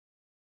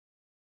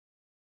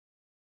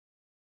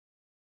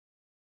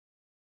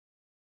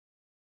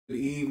Good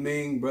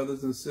evening,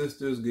 brothers and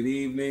sisters. Good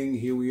evening.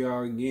 Here we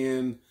are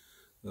again.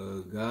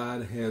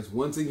 God has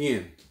once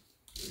again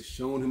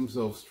shown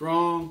himself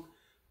strong.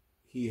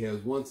 He has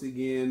once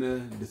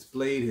again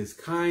displayed his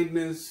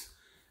kindness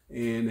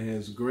and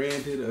has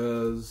granted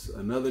us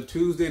another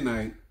Tuesday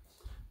night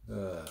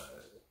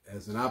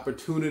as an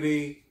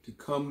opportunity to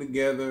come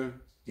together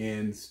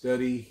and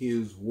study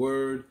his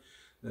word,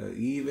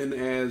 even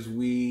as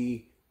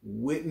we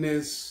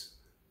witness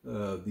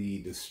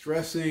the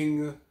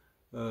distressing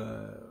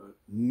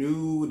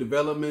new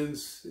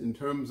developments in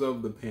terms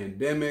of the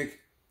pandemic,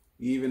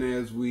 even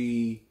as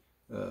we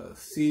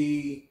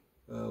see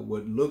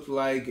what looked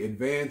like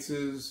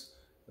advances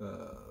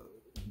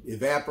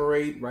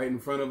evaporate right in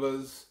front of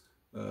us,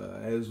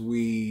 as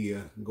we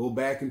go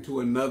back into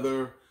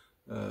another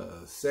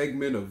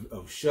segment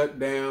of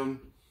shutdown.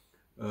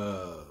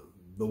 The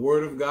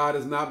word of God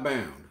is not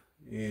bound,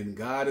 and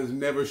God is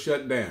never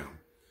shut down.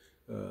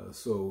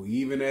 So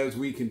even as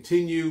we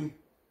continue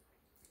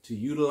to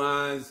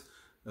utilize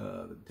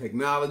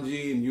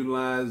technology and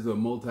utilize the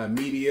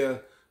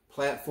multimedia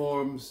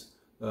platforms,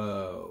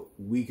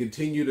 we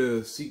continue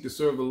to seek to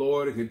serve the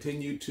Lord and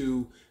continue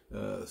to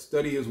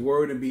study his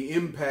word and be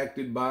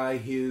impacted by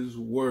his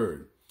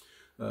word.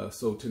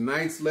 So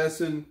tonight's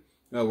lesson,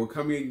 we're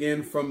coming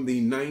again from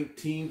the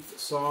 19th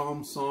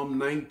Psalm, Psalm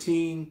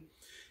 19,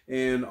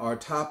 and our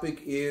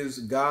topic is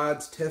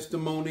God's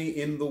testimony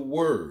in the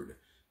word.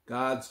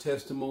 God's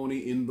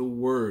testimony in the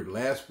word.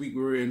 Last week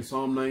we were in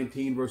Psalm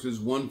 19 verses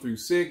 1 through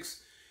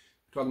 6,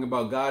 talking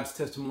about God's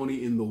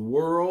testimony in the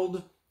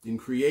world, in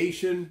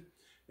creation.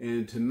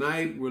 And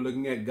tonight we're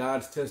looking at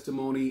God's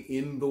testimony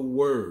in the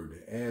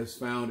word as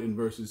found in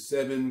verses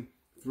 7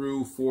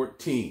 through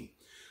 14.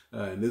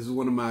 And this is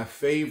one of my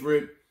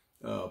favorite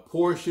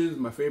portions,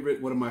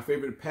 one of my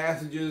favorite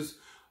passages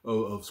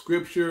of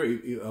scripture,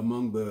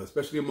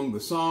 especially among the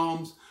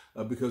Psalms,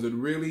 because it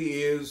really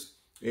is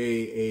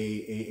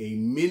a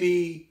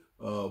mini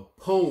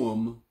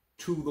poem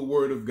to the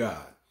Word of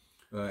God.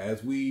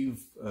 As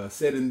we've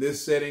said in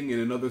this setting and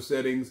in other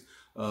settings,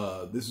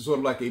 this is sort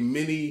of like a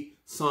mini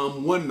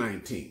Psalm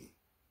 119.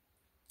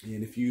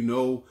 And if you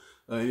know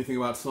anything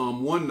about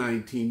Psalm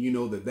 119, you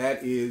know that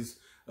that is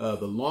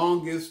the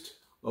longest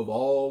of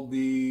all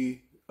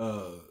the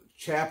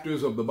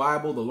chapters of the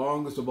Bible, the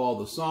longest of all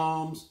the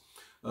Psalms,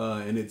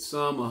 and it's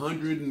some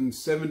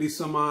 170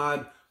 some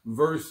odd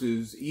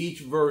verses, each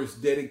verse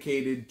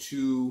dedicated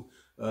to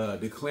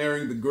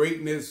declaring the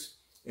greatness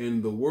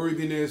and the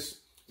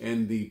worthiness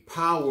and the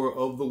power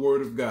of the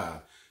Word of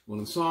God. Well,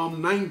 in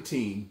Psalm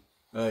 19,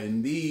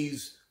 in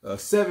these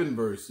 7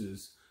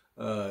 verses,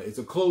 it's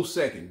a close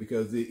second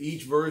because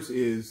each verse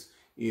is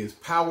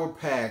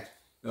power-packed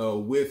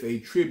with a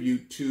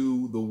tribute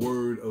to the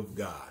Word of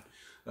God.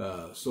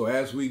 So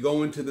as we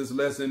go into this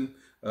lesson,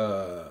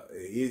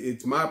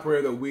 it's my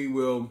prayer that we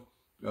will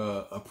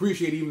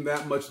appreciate even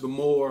that much the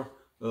more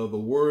the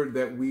word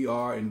that we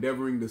are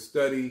endeavoring to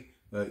study,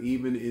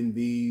 even in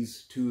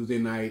these Tuesday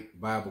night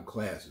Bible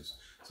classes.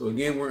 So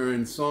again, we're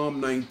in Psalm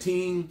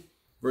 19,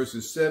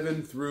 verses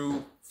 7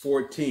 through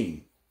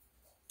 14.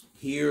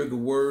 Hear the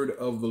word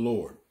of the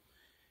Lord.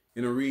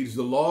 And it reads,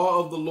 "The law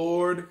of the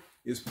Lord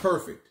is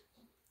perfect,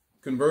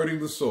 converting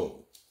the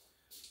soul.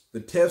 The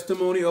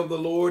testimony of the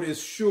Lord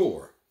is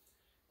sure,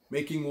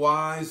 making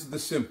wise the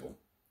simple.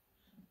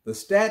 The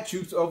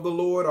statutes of the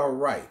Lord are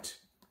right,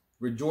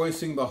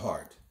 rejoicing the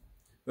heart.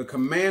 The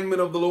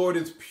commandment of the Lord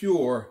is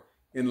pure,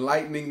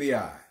 enlightening the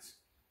eyes.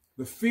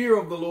 The fear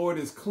of the Lord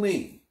is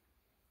clean,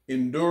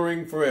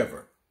 enduring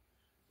forever.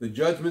 The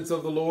judgments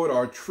of the Lord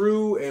are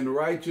true and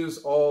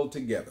righteous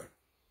altogether.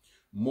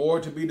 More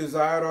to be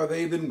desired are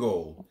they than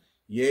gold,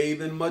 yea,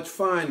 than much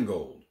fine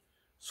gold,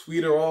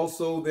 sweeter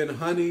also than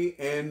honey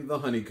and the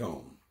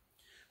honeycomb.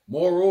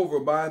 Moreover,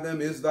 by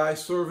them is thy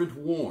servant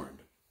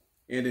warned,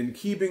 and in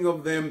keeping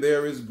of them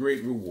there is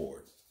great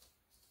reward.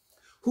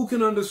 Who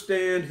can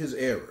understand his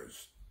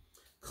errors?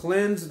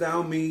 Cleanse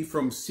thou me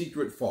from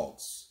secret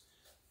faults.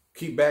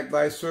 Keep back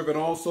thy servant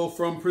also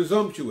from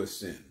presumptuous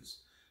sins.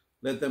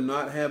 Let them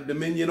not have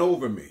dominion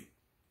over me.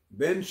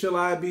 Then shall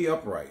I be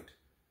upright,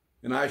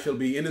 and I shall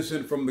be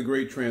innocent from the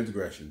great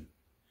transgression.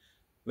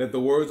 Let the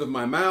words of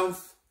my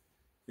mouth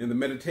and the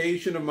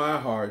meditation of my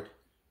heart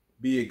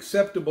be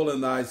acceptable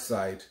in thy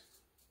sight,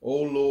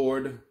 O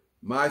Lord,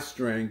 my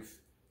strength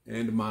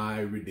and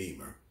my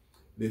Redeemer."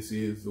 This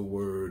is the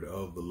word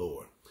of the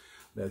Lord.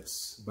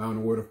 Let's bow in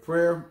a word of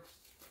prayer.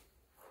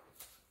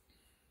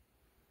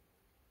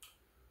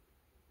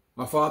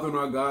 Our Father and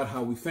our God,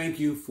 how we thank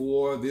you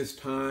for this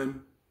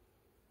time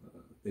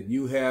that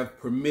you have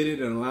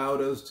permitted and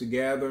allowed us to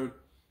gather,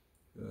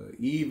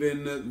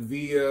 even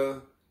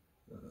via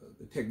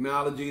the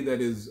technology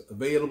that is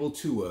available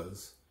to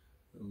us.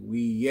 We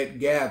yet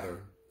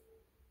gather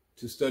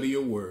to study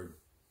your word.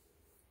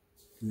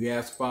 We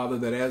ask, Father,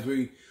 that as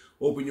we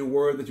open your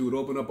word, that you would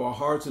open up our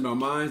hearts and our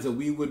minds, that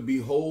we would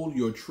behold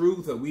your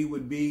truth, that we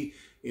would be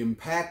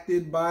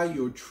impacted by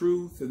your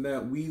truth, and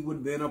that we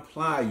would then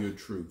apply your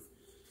truth,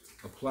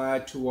 apply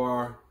it to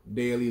our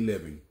daily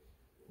living.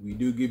 We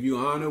do give you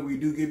honor, we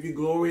do give you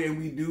glory, and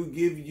we do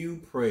give you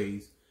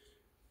praise.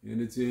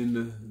 And it's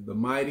in the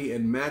mighty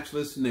and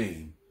matchless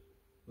name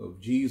of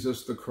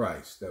Jesus the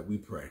Christ that we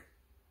pray.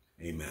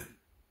 Amen.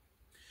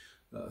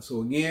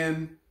 So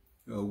again,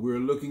 we're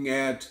looking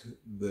at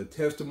the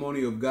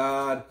testimony of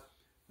God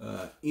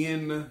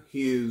in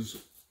his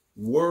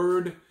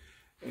word.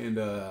 And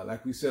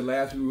like we said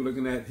last week, we were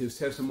looking at his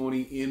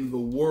testimony in the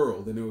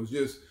world. And it was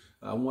just,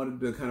 I wanted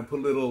to kind of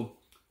put a little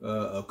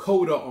a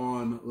coda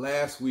on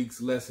last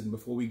week's lesson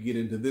before we get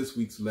into this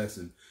week's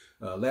lesson.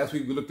 Last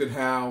week we looked at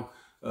how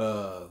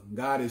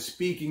God is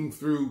speaking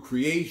through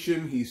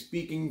creation. He's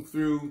speaking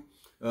through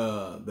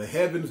the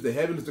heavens. The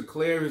heavens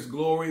declare his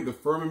glory. The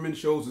firmament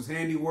shows his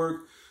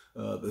handiwork.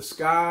 The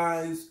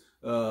skies,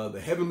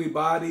 the heavenly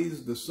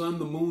bodies, the sun,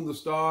 the moon, the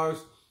stars,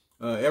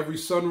 every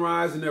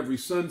sunrise and every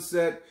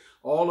sunset,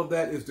 all of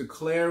that is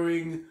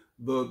declaring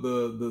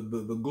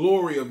the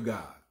glory of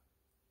God.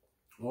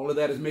 All of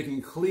that is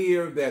making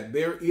clear that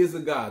there is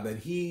a God, that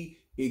he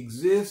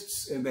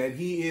exists and that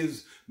he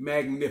is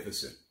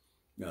magnificent.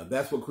 Now,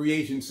 that's what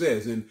creation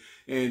says. And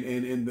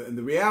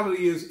the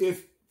reality is,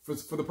 if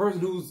for the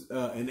person who's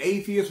an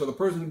atheist or the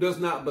person who does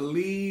not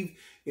believe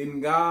in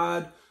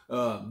God,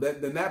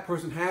 then that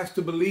person has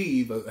to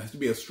believe, has to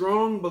be a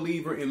strong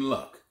believer in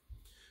luck.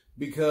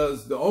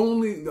 Because the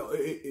only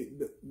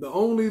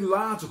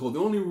logical, the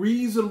only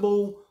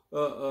reasonable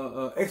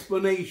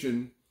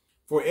explanation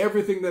for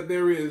everything that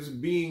there is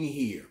being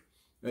here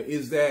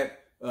is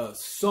that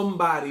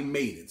somebody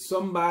made it,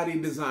 somebody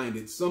designed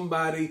it,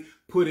 somebody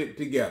put it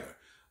together.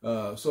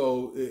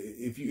 So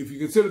if you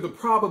consider the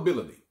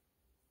probability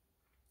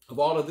of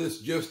all of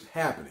this just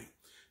happening,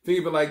 think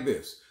of it like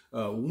this: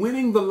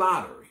 winning the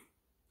lottery.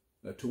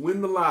 To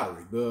win the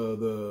lottery,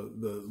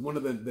 the one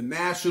of the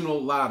national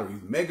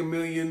lotteries, Mega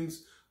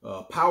Millions,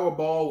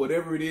 Powerball,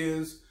 whatever it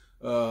is,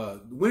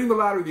 winning the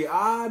lottery, the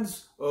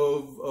odds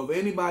of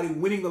anybody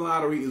winning the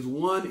lottery is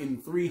 1 in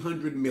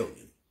 300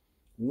 million.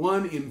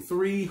 1 in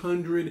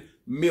 300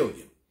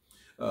 million.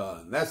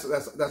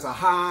 That's a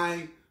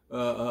high,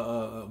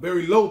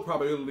 very low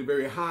probability,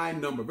 very high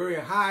number, very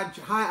high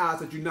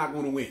odds that you're not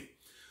going to win.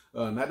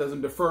 And that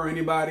doesn't defer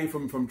anybody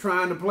from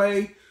trying to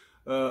play,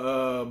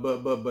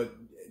 but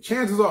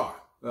chances are,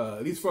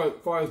 at least as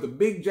far as the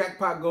big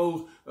jackpot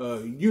goes,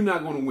 you're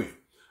not going to win.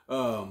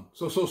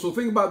 So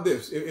think about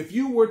this. If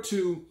you were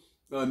to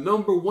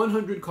number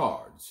 100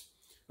 cards,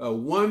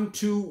 1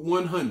 to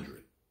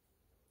 100,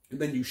 and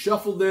then you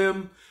shuffle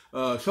them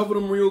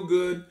real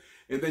good,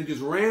 and then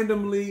just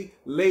randomly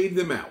laid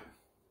them out,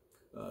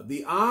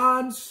 the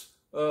odds,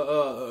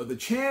 the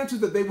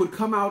chances that they would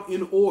come out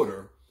in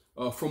order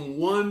from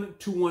 1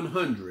 to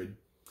 100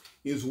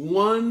 is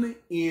 1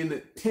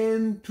 in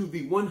 10 to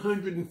the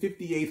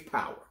 158th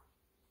power.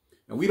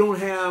 And we don't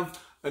have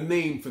a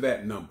name for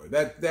that number.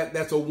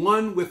 That's a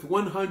 1 with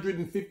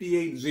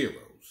 158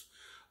 zeros.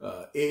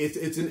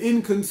 It's an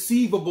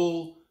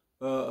inconceivable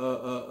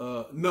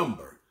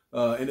number.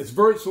 And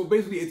so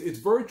basically it's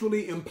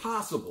virtually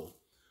impossible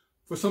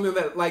for something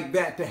like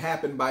that to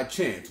happen by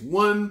chance.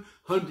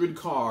 100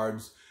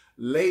 cards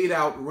laid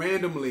out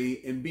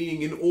randomly and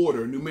being in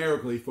order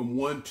numerically from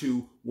 1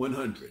 to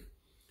 100.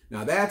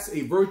 Now, that's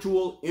a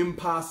virtual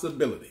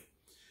impossibility.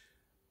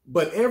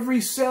 But every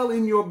cell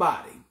in your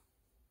body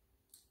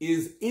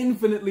is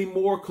infinitely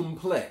more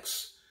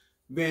complex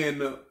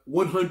than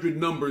 100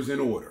 numbers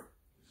in order.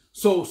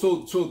 So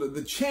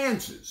the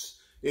chances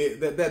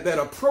that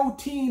a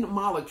protein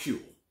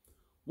molecule,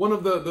 one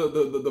of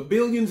the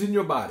billions in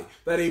your body,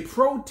 that a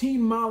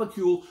protein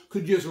molecule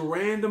could just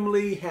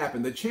randomly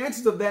happen, the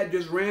chances of that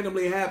just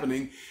randomly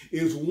happening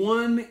is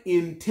 1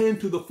 in 10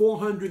 to the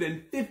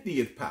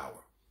 450th power.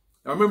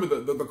 Now remember,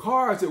 the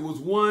cards, it was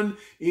 1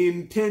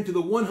 in 10 to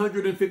the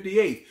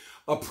 158th.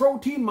 A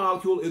protein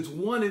molecule is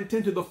 1 in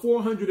 10 to the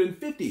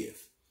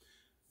 450th.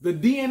 The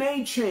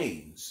DNA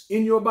chains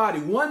in your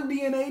body, one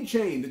DNA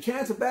chain, the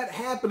chance of that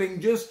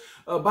happening just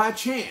by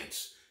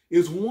chance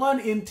is 1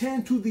 in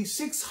 10 to the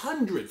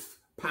 600th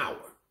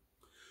power.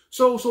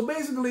 So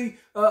basically,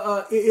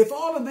 if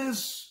all of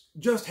this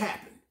just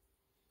happened,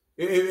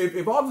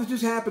 if all of this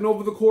just happened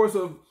over the course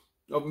of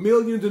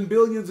millions and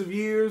billions of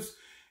years,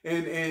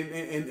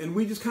 and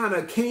we just kind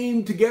of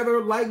came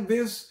together like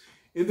this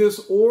in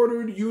this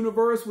ordered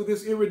universe with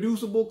this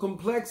irreducible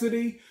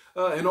complexity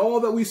and all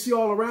that we see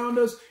all around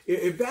us,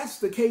 if that's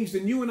the case,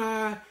 then you and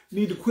I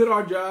need to quit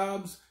our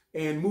jobs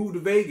and move to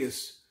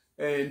Vegas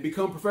and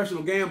become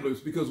professional gamblers,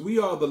 because we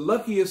are the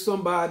luckiest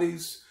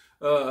somebodies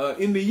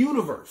in the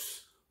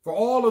universe for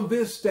all of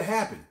this to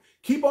happen.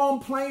 Keep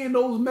on playing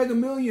those Mega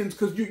Millions,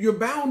 because you're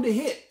bound to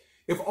hit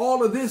if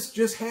all of this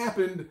just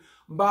happened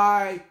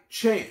by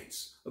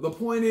chance. The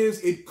point is,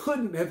 it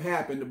couldn't have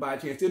happened by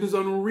chance. It is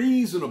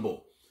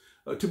unreasonable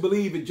to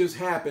believe it just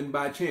happened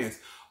by chance.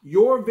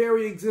 Your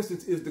very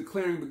existence is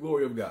declaring the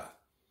glory of God.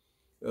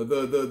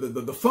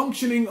 The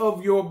functioning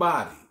of your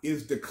body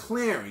is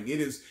declaring. It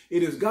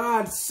is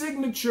God's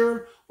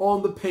signature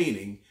on the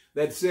painting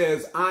that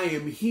says, I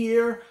am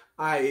here,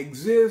 I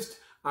exist,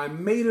 I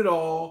made it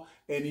all,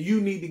 and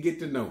you need to get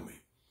to know me.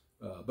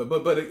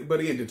 But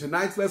again,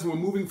 tonight's lesson, we're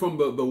moving from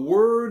the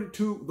world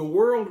to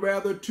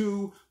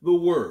the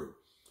word.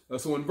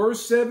 So in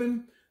verse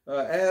 7,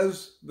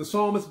 as the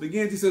psalmist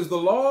begins, he says, "The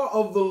law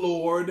of the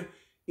Lord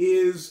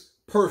is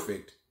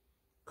perfect,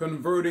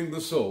 converting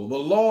the soul." The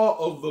law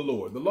of the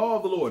Lord. The law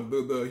of the Lord.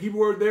 The Hebrew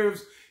word there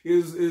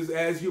is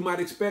as you might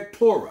expect,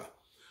 Torah.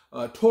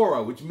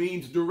 Torah, which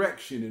means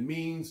direction. It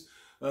means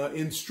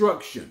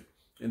instruction.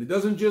 And it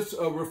doesn't just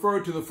refer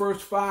to the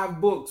first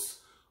 5 books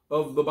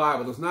of the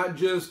Bible. It's not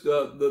just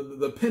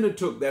the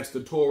Pentateuch that's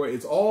the Torah.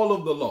 It's all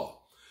of the law.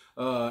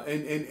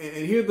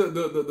 And here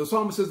the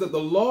psalmist says that the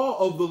law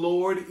of the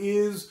Lord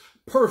is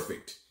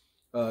perfect.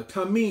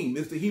 Tamim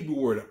is the Hebrew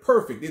word.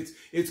 Perfect.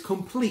 It's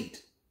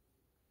complete.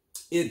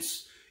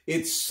 It's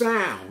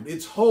sound.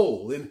 It's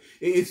whole. And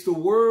it's the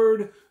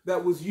word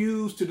that was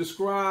used to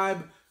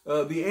describe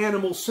the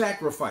animal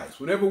sacrifice.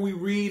 Whenever we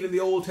read in the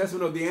Old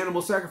Testament of the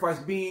animal sacrifice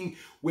being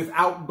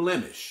without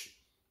blemish,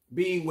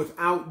 being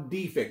without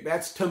defect,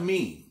 that's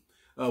tamim,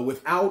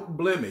 without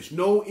blemish,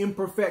 no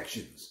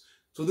imperfections.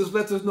 So this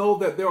lets us know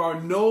that there are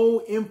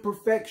no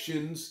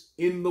imperfections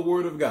in the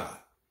Word of God.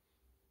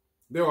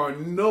 There are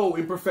no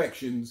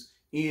imperfections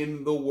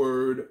in the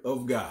Word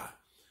of God.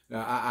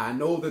 Now, I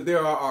know that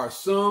there are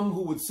some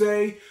who would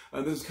say,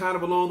 this is kind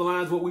of along the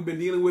lines of what we've been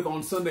dealing with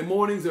on Sunday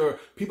mornings. There are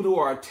people who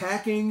are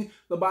attacking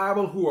the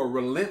Bible, who are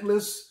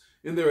relentless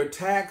in their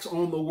attacks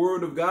on the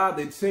Word of God.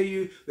 They tell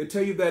you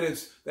that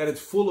it's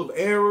full of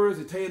errors.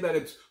 They tell you that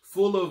it's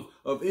full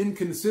of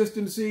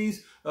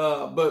inconsistencies.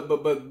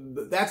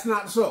 But that's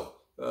not so.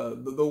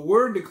 The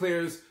Word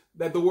declares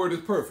that the Word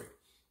is perfect.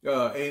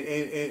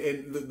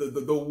 And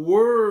the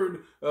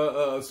Word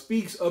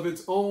speaks of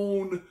its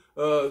own,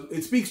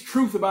 it speaks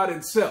truth about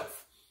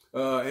itself.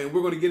 And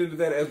we're going to get into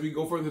that as we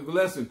go further into the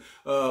lesson.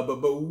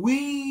 But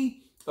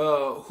we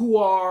who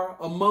are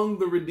among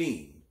the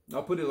redeemed,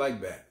 I'll put it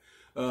like that,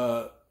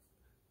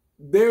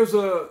 there's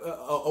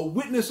a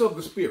witness of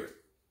the Spirit.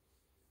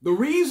 The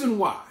reason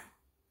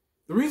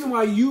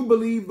why you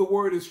believe the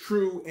Word is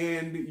true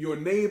and your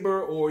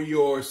neighbor or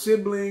your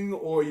sibling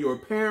or your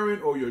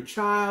parent or your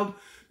child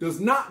does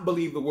not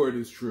believe the Word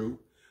is true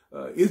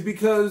is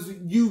because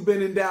you've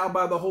been endowed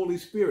by the Holy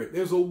Spirit.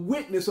 There's a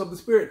witness of the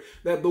Spirit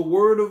that the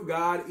Word of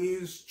God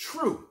is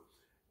true.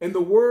 And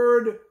the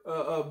Word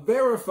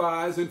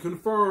verifies and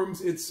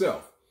confirms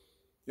itself.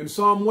 In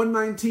Psalm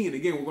 119,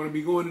 again, we're going to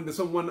be going into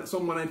Psalm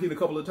 119 a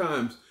couple of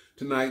times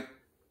tonight.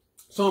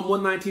 Psalm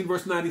 119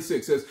 verse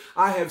 96 says,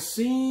 "I have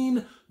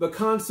seen the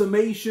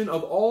consummation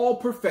of all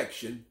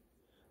perfection,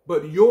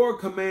 but your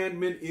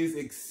commandment is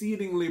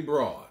exceedingly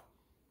broad."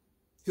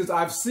 He says,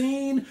 I've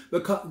seen the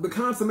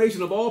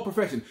consummation of all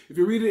perfection. If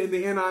you read it in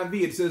the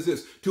NIV, it says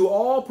this, "To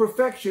all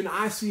perfection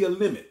I see a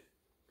limit,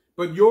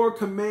 but your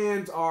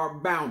commands are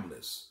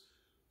boundless."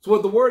 So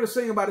what the Word is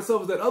saying about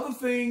itself is that other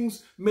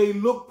things may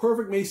look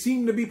perfect, may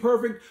seem to be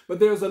perfect, but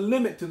there's a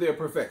limit to their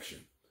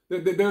perfection.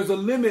 There's a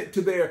limit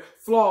to their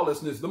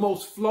flawlessness. The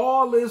most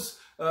flawless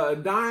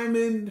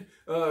diamond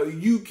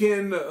you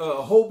can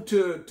hope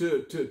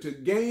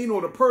to gain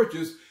or to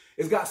purchase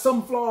has got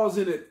some flaws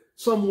in it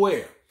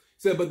somewhere.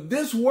 Said, but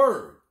this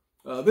Word,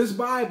 this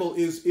Bible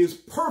is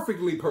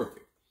perfectly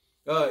perfect.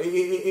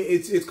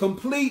 It's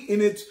complete in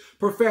its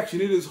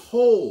perfection. It is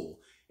whole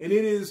and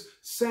it is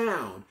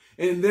sound.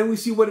 And then we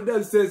see what it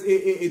does. It says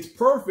it's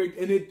perfect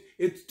and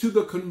it's to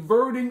the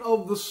converting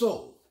of the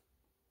soul.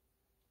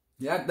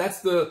 Yeah,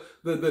 that's the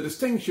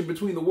distinction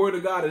between the Word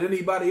of God and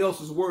anybody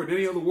else's word,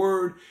 any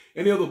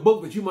other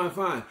book that you might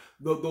find.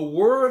 The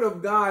Word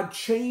of God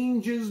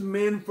changes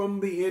men from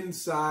the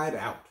inside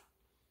out.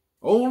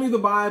 Only the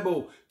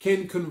Bible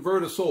can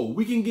convert a soul.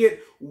 We can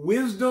get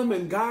wisdom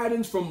and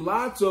guidance from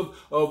lots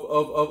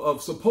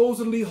of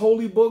supposedly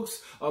holy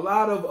books, a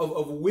lot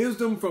of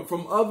wisdom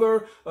from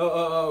other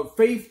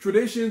faith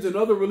traditions and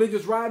other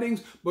religious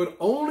writings, but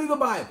only the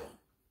Bible,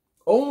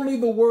 only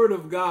the Word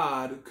of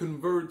God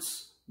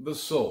converts the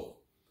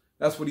soul.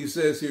 That's what he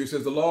says here. He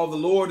says the law of the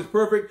Lord is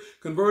perfect,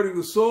 converting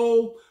the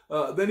soul.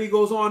 Then he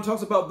goes on and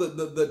talks about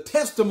the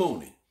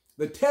testimony.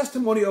 The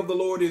testimony of the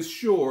Lord is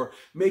sure,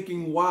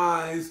 making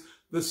wise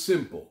the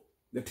simple.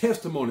 The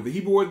testimony, the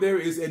Hebrew word there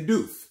is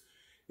eduth.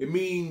 It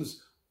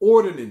means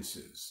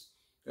ordinances.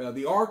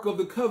 The Ark of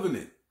the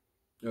Covenant.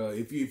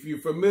 If you're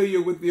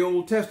familiar with the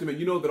Old Testament,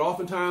 you know that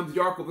oftentimes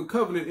the Ark of the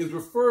Covenant is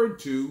referred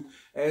to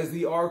as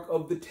the Ark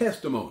of the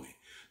Testimony,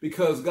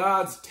 because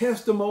God's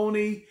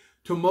testimony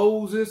to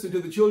Moses and to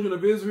the children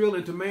of Israel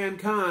and to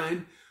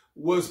mankind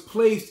was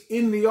placed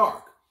in the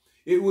ark.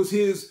 It was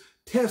his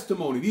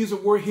testimony. These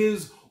were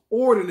his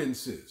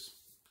ordinances.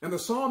 And the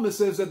psalmist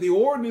says that the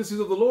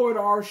ordinances of the Lord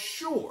are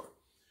sure.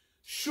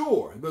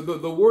 Sure.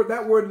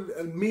 That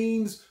word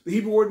means, the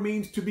Hebrew word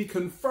means to be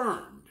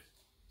confirmed.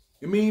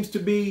 It means to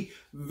be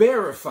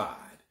verified.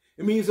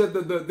 It means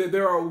that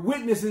there are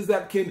witnesses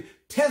that can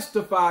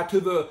testify to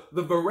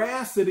the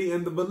veracity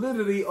and the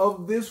validity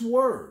of this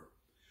word.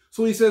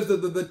 So he says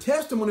that the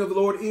testimony of the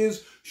Lord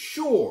is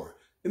sure.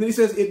 And then he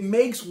says it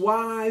makes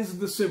wise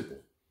the simple.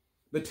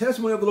 The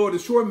testimony of the Lord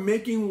is sure,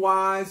 making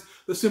wise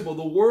the simple.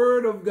 The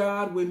word of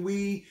God, when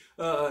we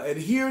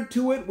adhere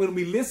to it, when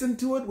we listen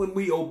to it, when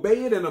we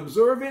obey it and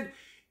observe it,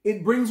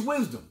 it brings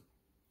wisdom.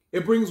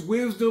 It brings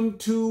wisdom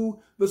to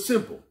the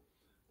simple.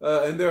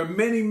 And there are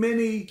many,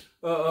 many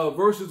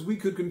verses we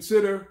could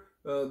consider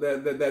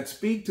that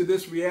speak to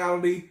this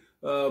reality.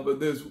 But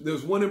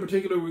there's one in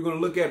particular we're going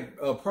to look at,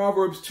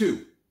 Proverbs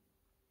 2.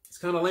 It's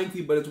kind of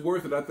lengthy, but it's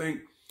worth it, I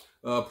think.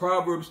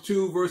 Proverbs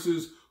 2,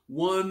 verses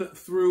 1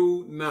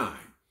 through 9.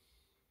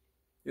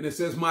 And it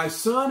says, "My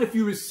son, if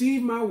you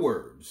receive my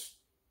words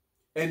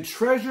and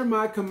treasure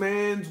my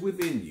commands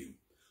within you,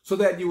 so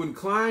that you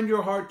incline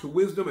your heart to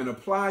wisdom and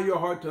apply your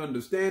heart to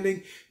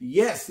understanding.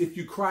 Yes, if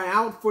you cry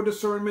out for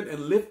discernment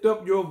and lift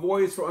up your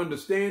voice for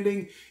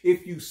understanding,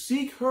 if you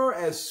seek her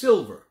as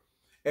silver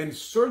and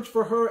search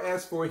for her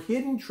as for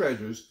hidden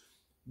treasures,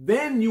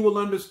 then you will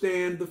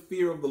understand the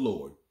fear of the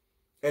Lord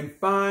and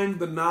find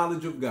the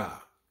knowledge of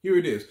God." Here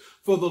it is.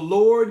 "For the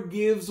Lord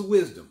gives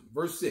wisdom."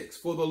 Verse 6.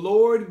 "For the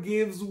Lord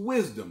gives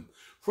wisdom.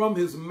 From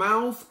his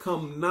mouth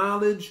come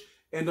knowledge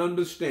and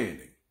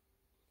understanding.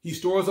 He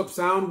stores up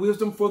sound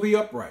wisdom for the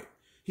upright.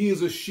 He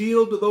is a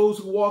shield to those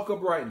who walk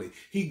uprightly.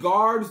 He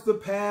guards the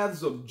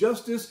paths of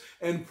justice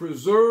and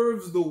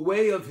preserves the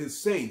way of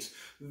his saints.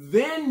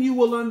 Then you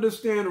will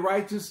understand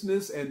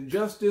righteousness and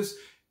justice,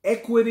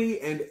 equity,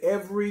 and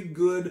every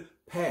good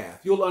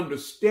path." You'll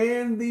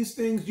understand these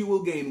things. You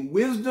will gain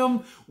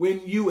wisdom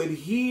when you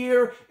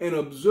adhere and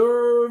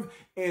observe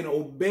and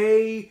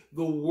obey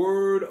the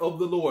word of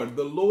the Lord.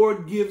 The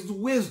Lord gives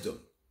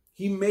wisdom.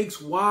 He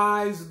makes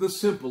wise the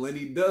simple, and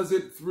he does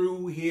it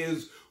through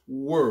his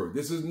word.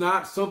 This is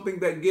not something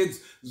that gets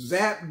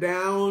zapped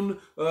down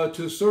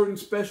to certain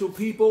special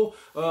people,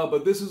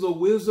 but this is a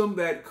wisdom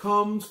that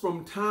comes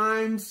from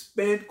time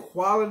spent,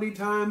 quality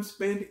time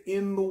spent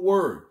in the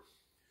word.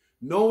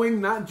 Knowing,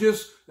 not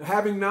just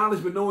having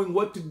knowledge, but knowing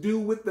what to do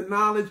with the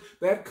knowledge,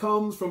 that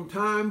comes from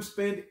time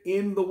spent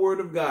in the word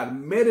of God.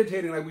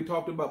 Meditating, like we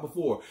talked about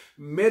before,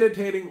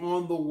 meditating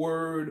on the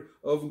word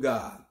of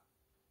God.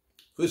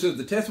 So it says,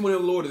 "The testimony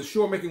of the Lord is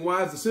sure, making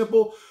wise the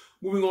simple."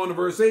 Moving on to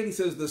verse 8, he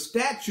says, "The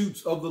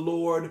statutes of the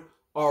Lord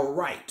are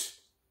right,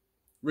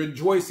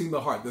 rejoicing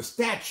the heart." The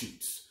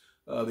statutes,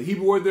 the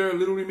Hebrew word there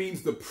literally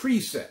means the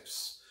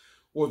precepts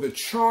or the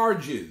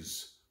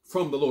charges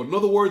from the Lord. In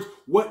other words,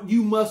 what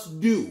you must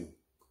do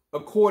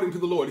according to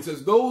the Lord. He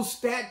says, those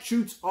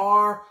statutes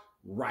are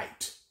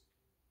right.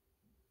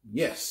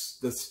 Yes,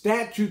 the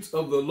statutes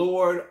of the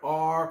Lord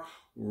are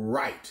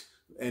right.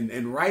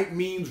 And right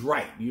means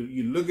right.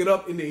 You look it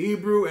up in the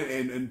Hebrew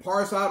and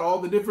parse out all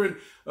the different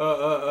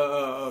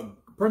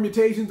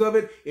permutations of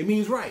it. It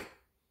means right.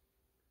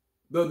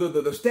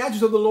 The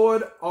statutes of the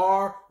Lord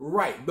are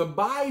right. The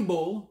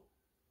Bible,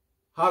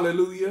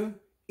 hallelujah,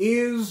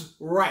 is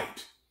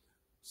right.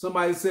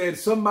 Somebody said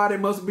somebody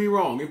must be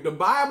wrong. If the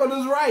Bible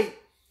is right,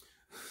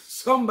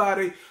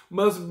 somebody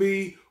must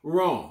be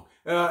wrong.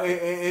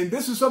 And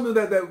this is something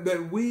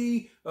that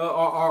we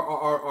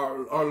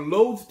are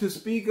loath to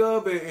speak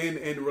of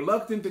and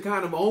reluctant to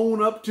kind of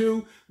own up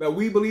to, that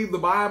we believe the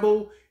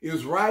Bible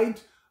is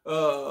right.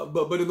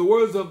 But in the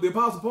words of the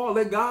Apostle Paul,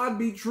 let God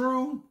be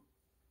true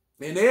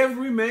and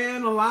every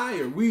man a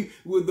liar.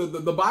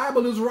 The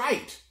Bible is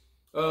right.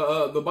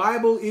 The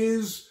Bible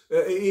is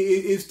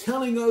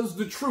telling us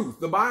the truth.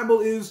 The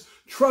Bible is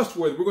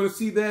trustworthy. We're going to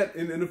see that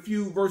in a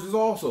few verses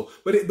also.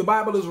 But the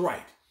Bible is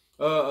right.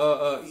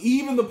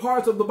 Even the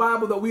parts of the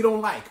Bible that we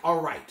don't like are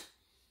right.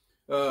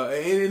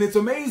 And it's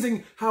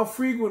amazing how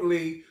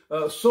frequently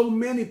so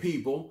many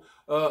people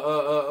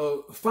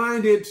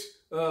find it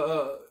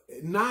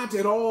not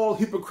at all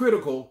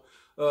hypocritical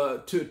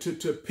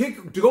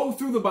to go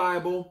through the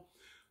Bible,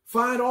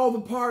 find all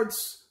the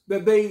parts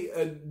that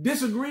they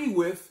disagree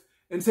with,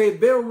 and say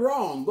they're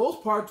wrong. Those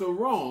parts are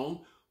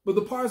wrong, but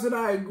the parts that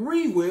I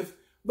agree with,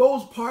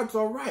 those parts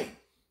are right.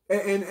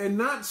 And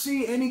not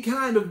see any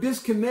kind of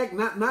disconnect,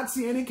 not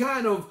see any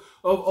kind of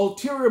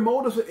ulterior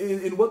motives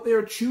in what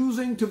they're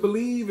choosing to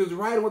believe is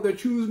right and what they're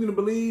choosing to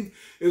believe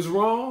is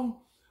wrong.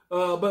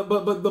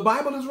 But the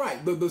Bible is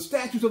right. The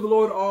statutes of the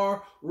Lord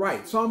are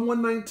right. Psalm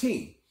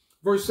 119,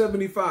 verse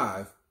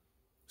 75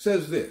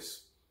 says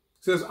this.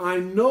 It says, "I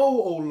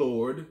know, O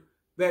Lord,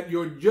 that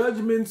your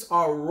judgments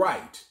are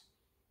right,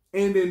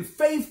 and in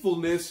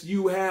faithfulness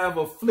you have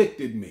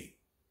afflicted me."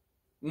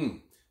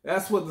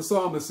 That's what the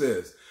psalmist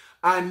says.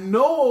 I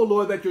know, O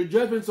Lord, that your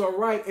judgments are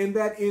right, and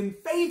that in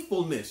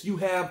faithfulness you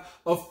have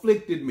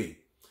afflicted me.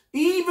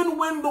 Even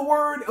when the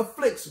word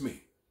afflicts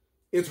me,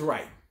 it's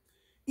right.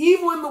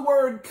 Even when the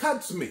word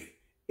cuts me,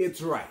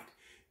 it's right.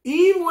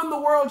 Even when the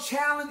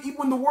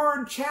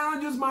word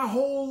challenges my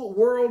whole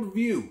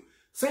worldview,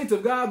 saints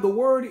of God, the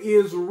word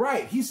is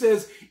right. He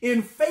says,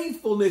 in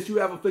faithfulness you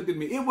have afflicted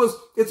me.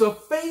 It's a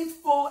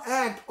faithful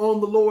act on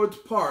the Lord's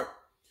part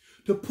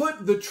to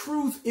put the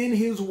truth in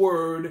his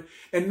word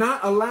and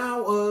not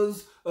allow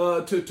us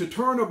to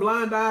turn a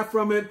blind eye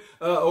from it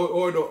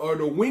or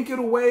to wink it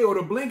away or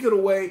to blink it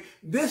away.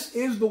 This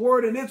is the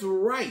word, and it's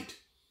right.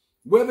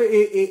 Whether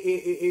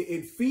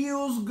it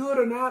feels good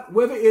or not,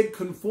 whether it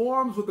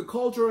conforms with the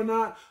culture or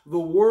not, the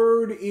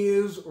word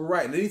is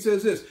right. And then he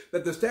says this,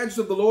 that the statutes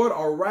of the Lord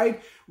are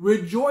right,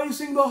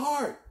 rejoicing the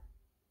heart.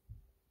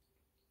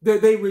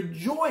 That they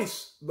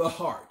rejoice the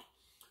heart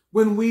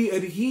when we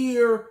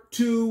adhere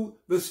to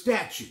the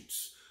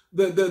statutes.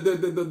 They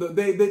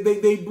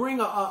bring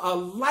a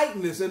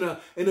lightness and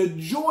a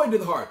joy to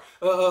the heart.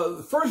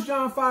 1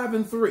 John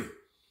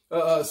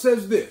 5:3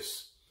 says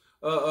this.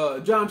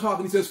 John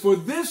talking, he says, "For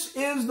this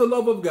is the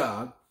love of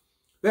God,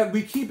 that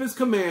we keep his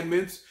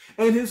commandments,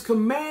 and his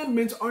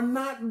commandments are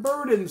not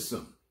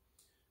burdensome."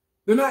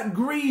 They're not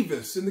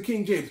grievous in the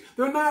King James.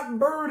 They're not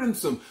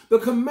burdensome. The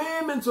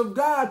commandments of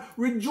God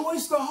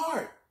rejoice the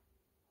heart.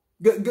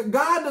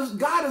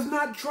 God is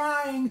not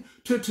trying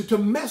to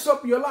mess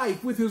up your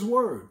life with his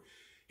word.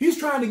 He's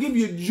trying to give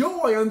you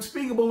joy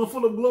unspeakable and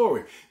full of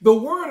glory. The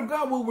word of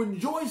God will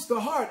rejoice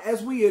the heart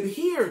as we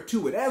adhere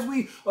to it, as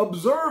we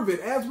observe it,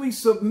 as we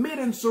submit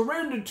and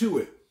surrender to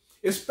it,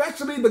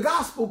 especially the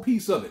gospel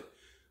piece of it.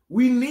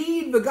 We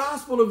need the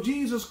gospel of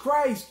Jesus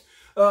Christ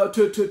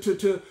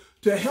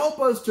to help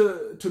us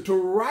to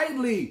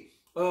rightly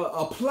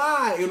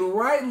apply and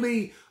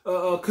rightly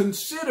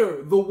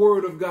consider the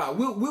word of God.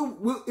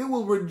 It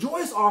will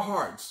rejoice our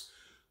hearts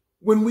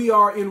when we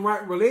are in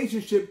right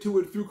relationship to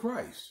it through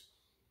Christ.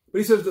 But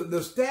he says that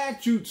the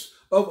statutes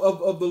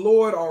of the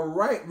Lord are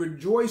right,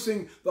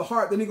 rejoicing the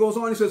heart. Then he goes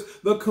on, he says,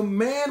 the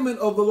commandment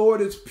of the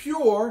Lord is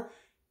pure,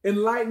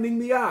 enlightening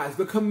the eyes.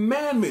 The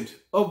commandment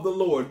of the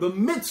Lord, the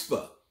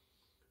mitzvah,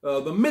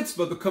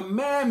 the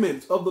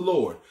commandment of the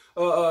Lord.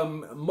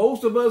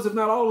 Most of us, if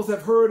not all of us,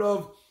 have heard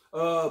of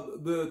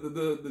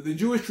the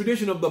Jewish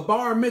tradition of the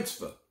bar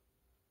mitzvah.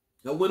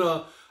 Now, when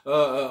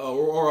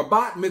or a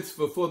bat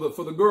mitzvah for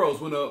the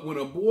girls, when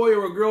a boy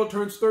or a girl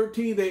turns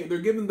 13, they're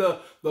given the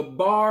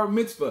bar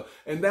mitzvah,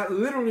 and that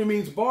literally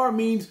means, bar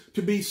means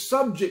to be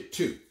subject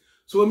to.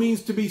 So it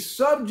means to be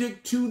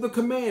subject to the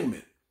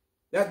commandment.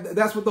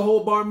 That's what the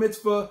whole bar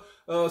mitzvah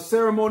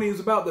ceremony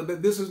is about.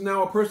 That this is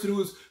now a person who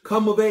has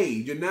come of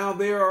age, and now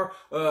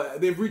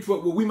they've reached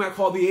what we might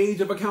call the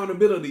age of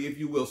accountability, if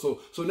you will. So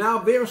now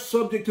they're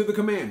subject to the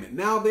commandment.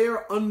 Now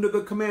they're under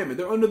the commandment.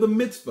 They're under the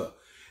mitzvah.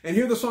 And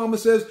here the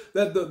psalmist says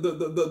that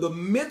the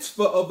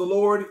mitzvah of the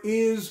Lord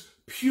is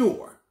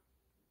pure.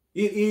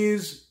 It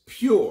is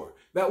pure.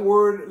 That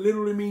word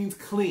literally means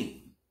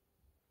clean.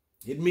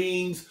 It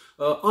means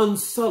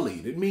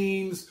unsullied. It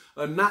means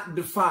not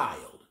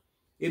defiled.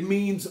 It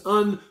means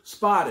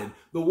unspotted.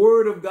 The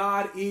word of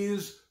God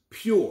is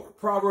pure.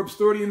 Proverbs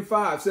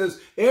 30:5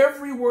 says,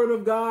 every word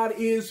of God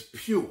is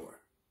pure.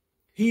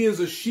 He is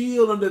a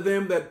shield unto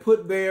them that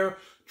put their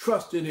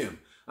trust in him.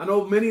 I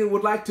know many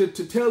would like to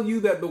tell you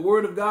that the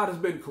word of God has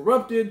been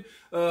corrupted,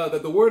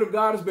 that the word of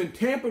God has been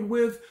tampered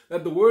with,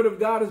 that the word of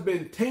God has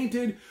been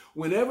tainted.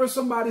 Whenever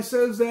somebody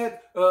says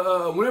that,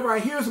 whenever I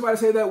hear somebody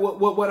say that,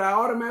 what I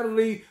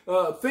automatically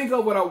think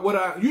of,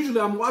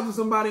 usually I'm watching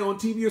somebody on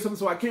TV or something,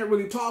 so I can't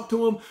really talk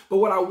to them. But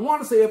what I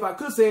want to say, if I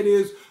could say it,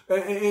 is,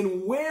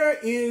 and where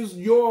is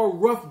your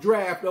rough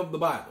draft of the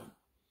Bible?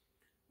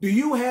 Do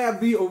you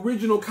have the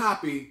original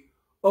copy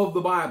of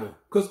the Bible?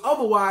 Because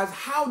otherwise,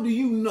 how do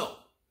you know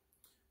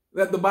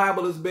that the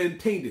Bible has been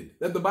tainted,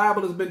 that the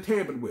Bible has been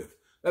tampered with,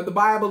 that the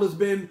Bible has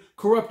been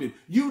corrupted?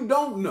 You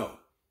don't know.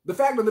 The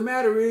fact of the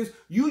matter is,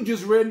 you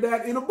just read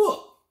that in a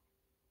book.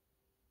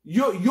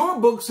 Your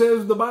book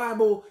says the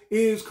Bible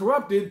is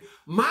corrupted.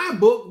 My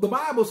book, the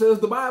Bible, says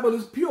the Bible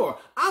is pure.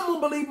 I'm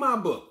going to believe my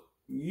book.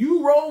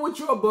 You roll with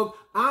your book.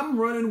 I'm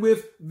running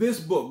with this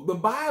book. The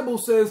Bible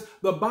says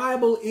the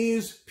Bible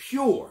is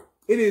pure.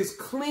 It is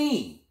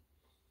clean.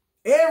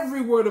 Every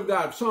word of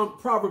God,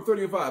 Proverbs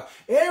 30:5,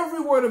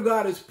 every word of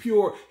God is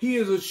pure. He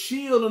is a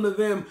shield unto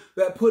them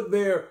that put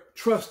their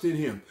trust in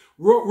him.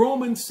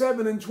 Romans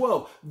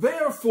 7:12,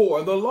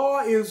 therefore the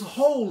law is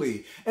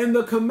holy, and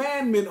the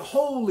commandment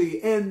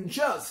holy and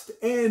just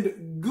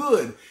and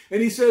good.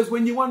 And he says,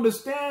 when you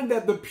understand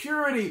that the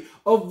purity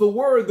of the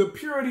word, the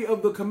purity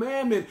of the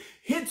commandment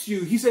hits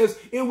you, he says,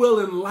 it will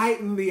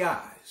enlighten the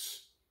eyes.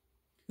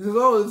 He says,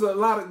 oh, there's a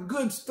lot of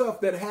good stuff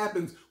that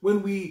happens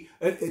when we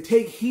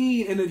take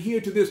heed and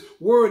adhere to this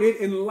word. It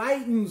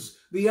enlightens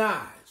the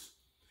eyes.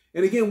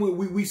 And again,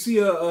 we see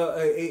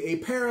a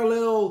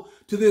parallel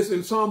to this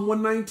in Psalm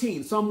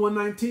 119. Psalm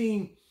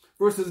 119,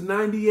 verses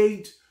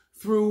 98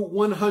 through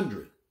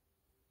 100. It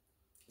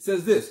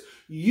says this,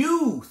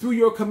 you, through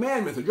your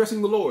commandments,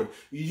 addressing the Lord,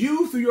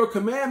 you, through your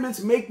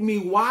commandments, make me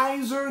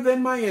wiser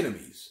than my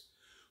enemies,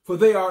 for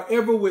they are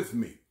ever with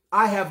me.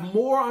 I have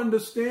more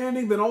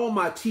understanding than all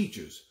my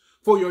teachers,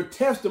 for your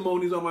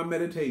testimonies are my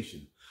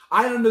meditation.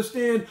 I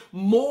understand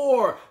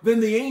more than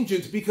the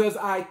ancients because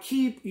I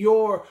keep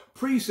your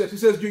precepts. He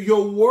says,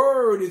 your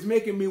word is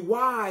making me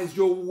wise.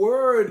 Your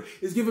word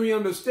is giving me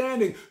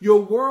understanding.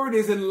 Your word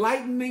is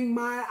enlightening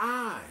my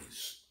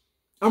eyes.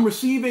 I'm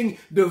receiving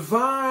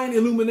divine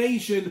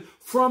illumination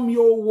from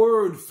your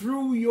word,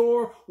 through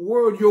your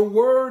word. Your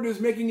word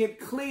is making it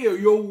clear.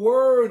 Your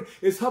word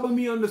is helping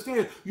me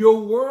understand. Your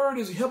word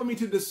is helping me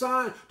to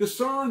discern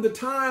the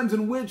times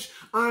in which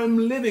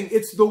I'm living.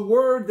 It's the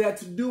word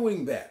that's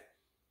doing that.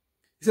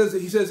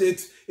 He says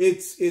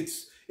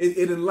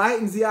it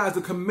enlightens the eyes.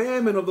 The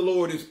commandment of the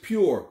Lord is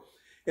pure,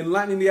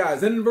 enlightening the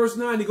eyes. Then in verse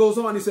 9, he goes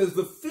on, he says,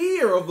 the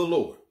fear of the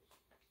Lord.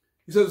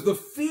 He says, the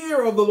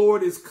fear of the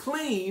Lord is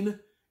clean,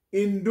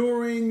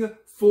 enduring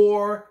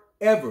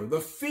forever. The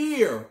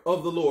fear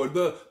of the Lord,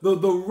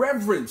 the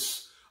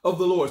reverence of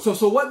the Lord.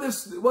 So what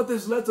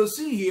this lets us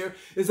see here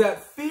is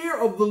that fear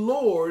of the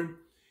Lord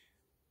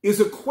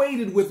is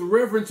equated with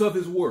reverence of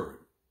his word.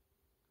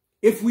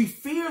 If we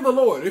fear the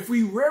Lord, if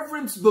we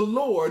reverence the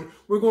Lord,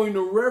 we're going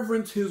to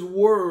reverence his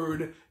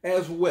word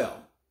as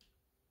well.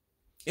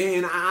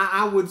 And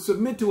I would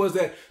submit to us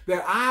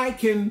that I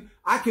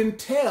can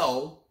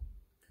tell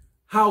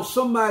how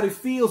somebody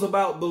feels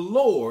about the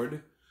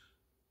Lord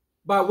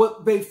by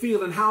what they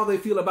feel and how they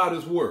feel about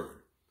his word.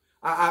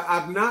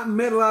 I've not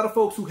met a lot of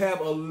folks who have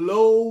a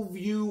low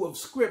view of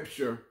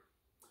scripture,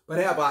 but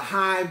have a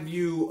high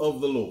view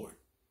of the Lord.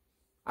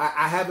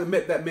 I haven't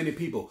met that many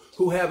people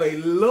who have a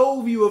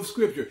low view of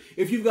scripture.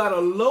 If you've got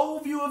a low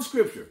view of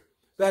scripture,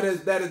 that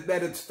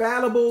it's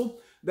fallible,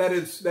 that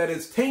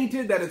it's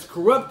tainted, that it's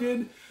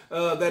corrupted,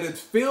 that it's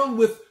filled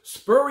with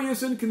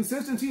spurious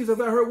inconsistencies, as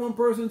I heard one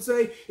person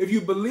say, if you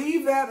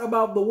believe that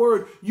about the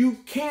word, you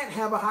can't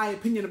have a high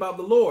opinion about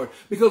the Lord.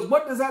 Because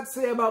what does that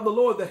say about the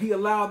Lord that he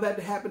allowed that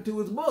to happen to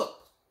his book?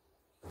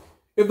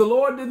 If the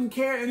Lord didn't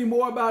care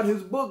anymore about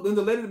his book than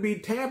to let it be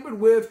tampered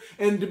with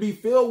and to be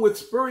filled with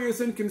spurious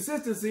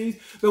inconsistencies,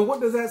 then what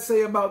does that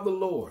say about the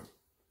Lord?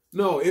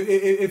 No,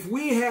 if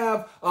we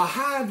have a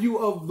high view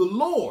of the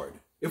Lord,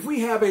 if we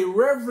have a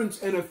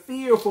reverence and a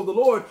fear for the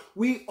Lord,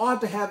 we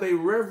ought to have a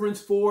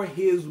reverence for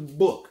his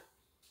book.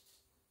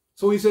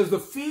 So he says the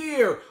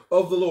fear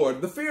of the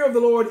Lord. The fear of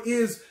the Lord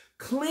is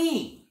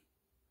clean,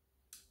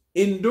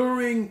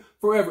 enduring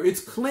forever.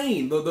 It's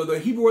clean.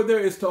 The Hebrew word there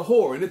is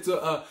tahor, and it's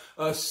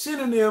a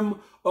synonym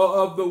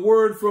of the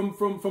word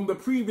from the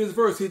previous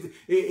verse.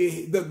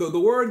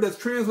 The word that's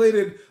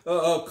translated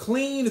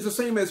clean is the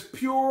same as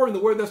pure, and the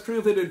word that's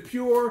translated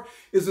pure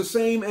is the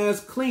same as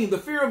clean. The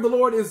fear of the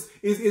Lord is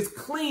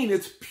clean.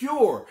 It's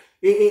pure.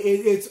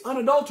 It's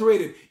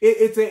unadulterated.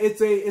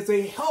 It's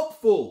a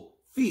helpful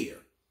fear.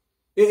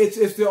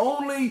 It's the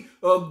only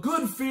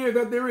good fear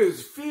that there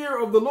is.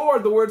 Fear of the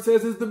Lord, the word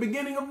says, is the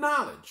beginning of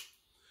knowledge.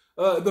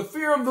 The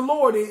fear of the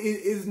Lord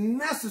is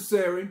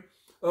necessary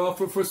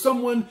for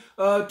someone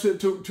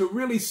to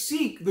really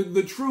seek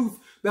the truth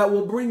that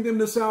will bring them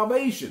to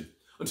salvation.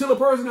 Until a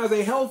person has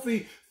a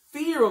healthy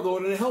fear of the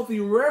Lord and a healthy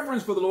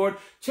reverence for the Lord,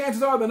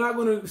 chances are they're not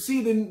going to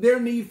see their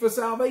need for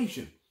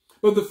salvation.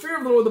 But the fear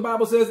of the Lord, the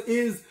Bible says,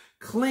 is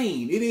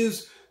clean. It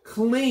is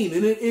clean,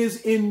 and it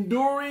is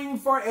enduring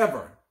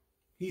forever.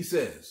 He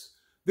says,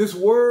 this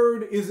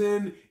word is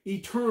an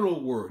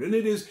eternal word, and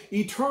it is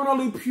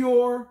eternally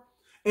pure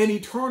and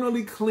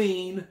eternally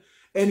clean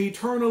and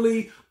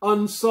eternally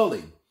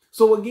unsullied.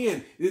 So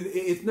again,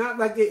 it's not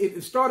like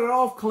it started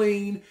off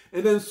clean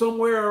and then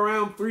somewhere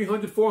around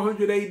 300,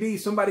 400 AD,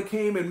 somebody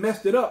came and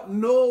messed it up.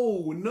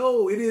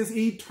 No, it is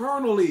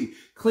eternally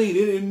clean.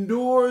 It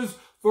endures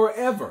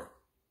forever.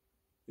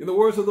 In the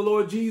words of the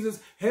Lord Jesus,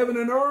 heaven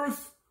and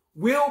earth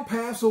will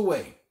pass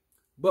away,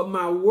 but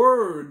my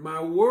word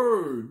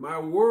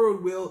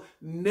will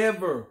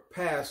never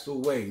pass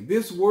away.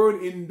 This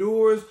word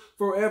endures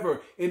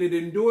forever, and it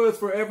endures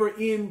forever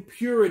in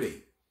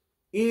purity,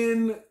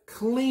 in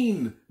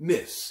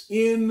cleanness,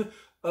 in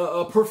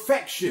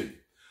perfection,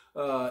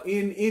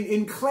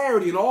 in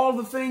clarity, and all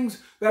the things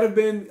that have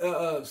been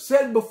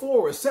set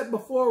before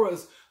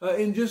us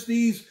in just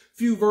these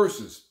few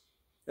verses.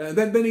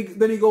 Then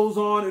he goes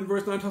on in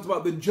verse 9, talks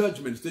about the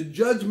judgments. The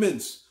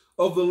judgments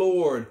of the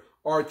Lord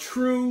are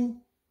true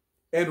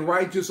and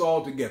righteous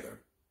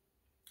altogether.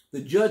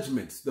 The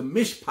judgments, the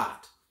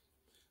mishpat,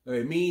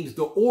 it means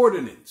the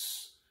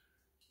ordinance.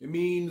 It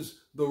means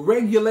the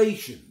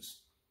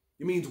regulations.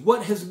 It means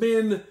what has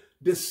been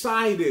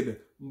decided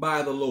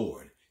by the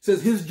Lord. It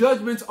says his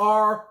judgments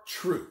are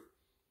true.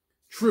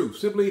 True.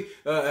 Simply,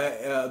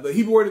 the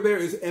Hebrew word there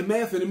is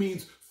emeth, and it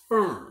means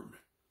firm.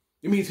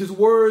 It means his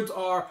words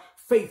are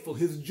faithful.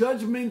 His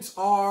judgments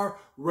are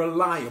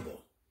reliable.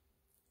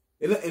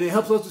 And it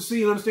helps us to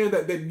see and understand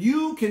that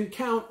you can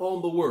count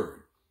on the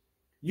word.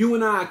 You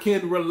and I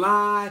can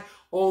rely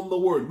on the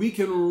word. We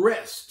can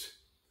rest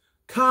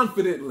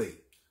confidently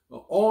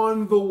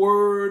on the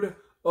word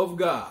of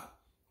God.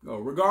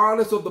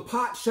 Regardless of the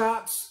pot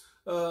shots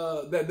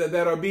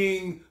that are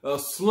being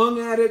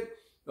slung at it,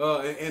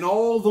 and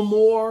all the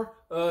more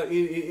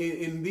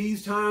in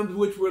these times in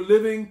which we're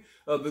living,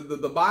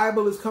 the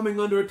Bible is coming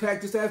under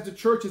attack, just as the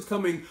church is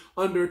coming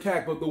under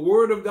attack. But the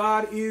word of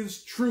God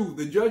is true.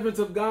 The judgments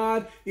of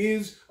God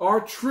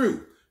are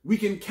true. We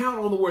can count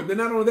on the word. They're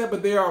not only that,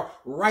 but they are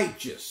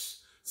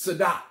righteous.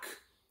 Sadak.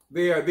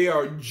 They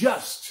are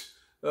just.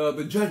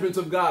 The judgments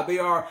of God. They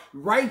are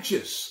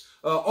righteous.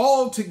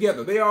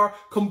 altogether. They are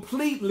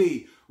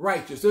completely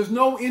righteous. There's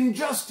no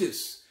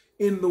injustice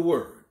in the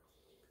word.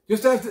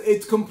 Just as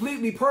it's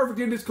completely perfect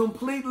and it's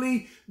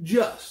completely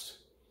just.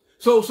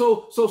 So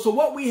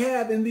what we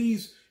have in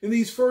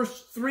these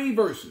first 3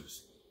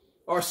 verses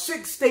are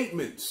 6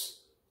 statements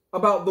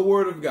about the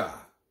word of God.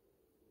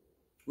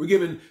 We're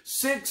given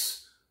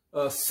 6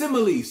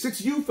 similes,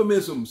 6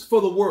 euphemisms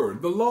for the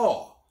word, the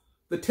law,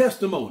 the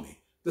testimony,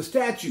 the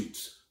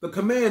statutes, the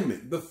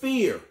commandment, the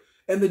fear,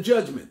 and the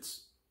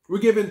judgments. We're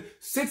given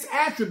 6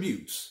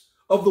 attributes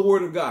of the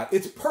word of God.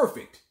 It's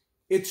perfect.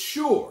 It's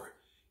sure.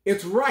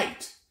 It's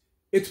right.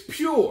 It's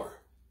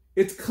pure.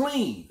 It's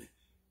clean.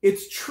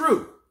 It's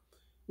true.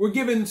 We're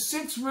given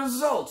 6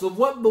 results of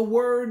what the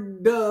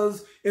word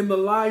does in the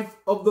life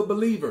of the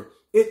believer.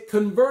 It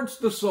converts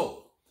the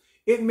soul.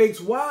 It makes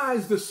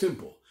wise the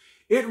simple.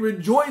 It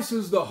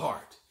rejoices the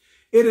heart.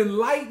 It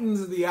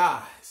enlightens the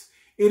eyes.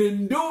 It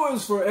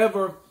endures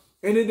forever,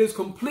 and it is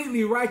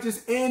completely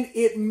righteous, and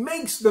it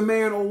makes the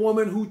man or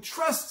woman who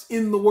trusts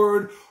in the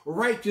word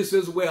righteous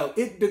as well.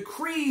 It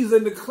decrees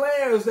and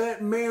declares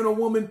that man or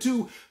woman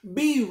to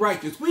be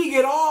righteous. We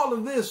get all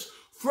of this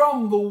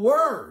from the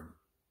word.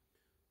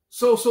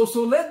 So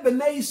let the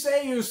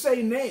naysayers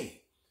say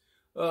nay.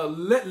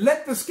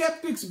 Let the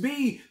skeptics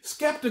be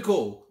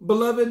skeptical,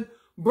 beloved.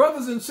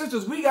 Brothers and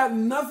sisters, we got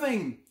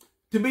nothing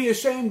to be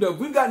ashamed of.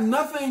 We've got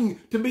nothing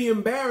to be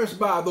embarrassed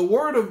by. The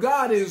word of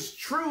God is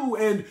true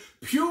and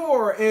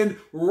pure and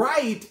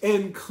right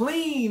and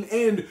clean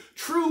and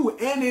true,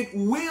 and it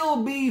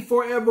will be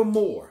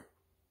forevermore.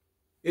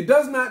 It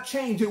does not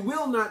change. It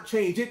will not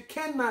change. It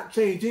cannot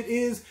change. It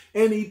is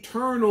an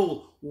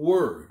eternal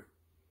word.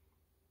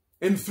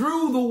 And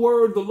through the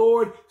word, the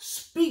Lord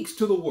speaks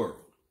to the world.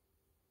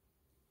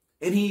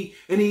 And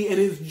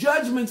his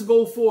judgments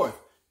go forth,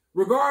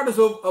 regardless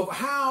of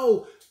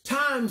how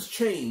times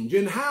change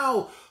and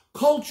how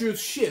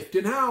cultures shift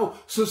and how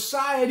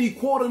society,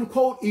 quote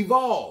unquote,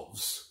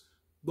 evolves.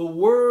 The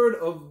word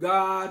of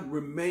God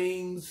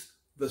remains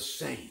the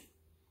same.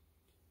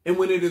 And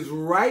when it is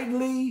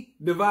rightly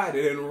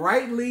divided and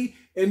rightly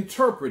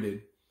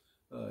interpreted,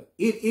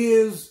 it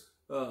is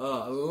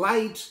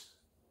light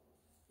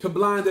to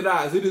blinded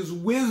eyes. It is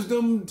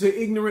wisdom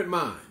to ignorant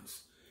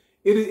minds.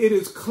 It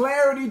is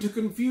clarity to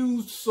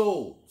confused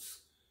souls.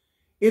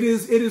 It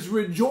is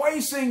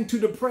rejoicing to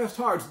depressed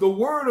hearts. The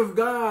word of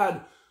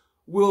God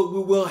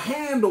will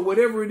handle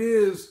whatever it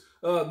is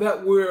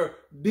that we're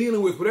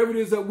dealing with, whatever it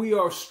is that we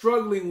are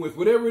struggling with,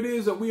 whatever it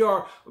is that we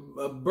are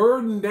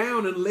burdened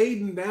down and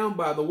laden down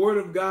by. The word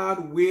of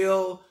God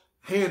will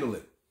handle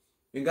it.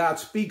 And God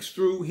speaks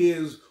through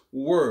his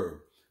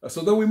word.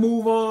 So then we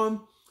move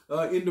on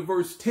into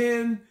verse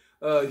 10.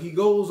 He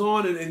goes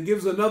on and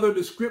gives another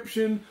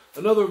description,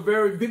 another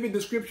very vivid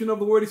description of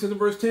the word. He says in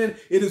verse 10,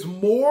 it is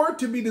more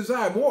to be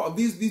desired, more of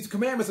these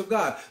commandments of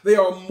God. They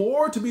are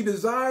more to be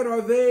desired, are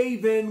they,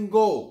 than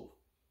gold,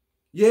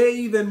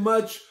 yea, than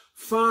much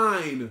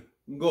fine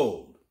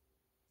gold.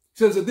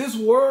 He says that this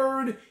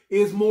word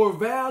is more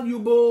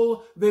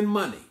valuable than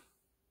money.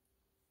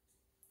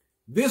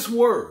 This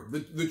word,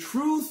 the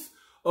truth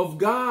of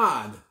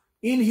God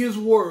in his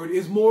word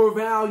is more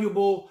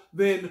valuable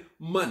than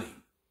money.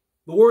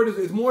 The word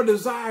is more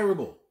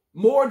desirable,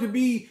 more to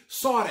be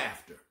sought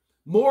after,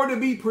 more to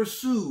be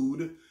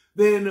pursued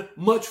than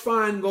much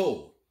fine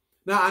gold.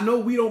 Now, I know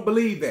we don't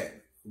believe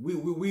that. We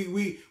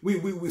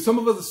some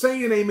of us are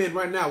saying amen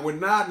right now. We're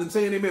nodding and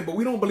saying amen, but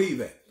we don't believe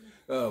that.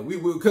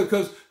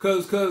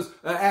 Because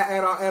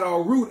at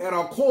our root, at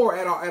our core,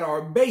 at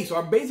our base,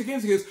 our basic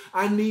instinct is,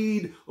 I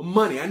need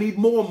money. I need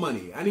more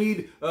money. I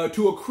need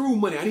to accrue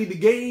money. I need to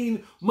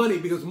gain money,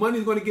 because money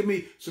is going to give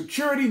me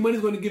security. Money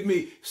is going to give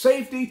me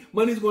safety.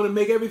 Money is going to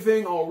make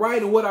everything all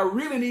right. And what I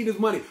really need is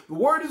money. The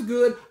word is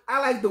good. I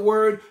like the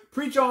word.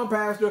 Preach on,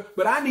 pastor,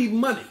 but I need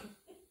money.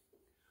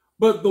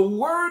 But the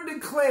word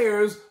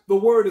declares the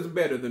word is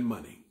better than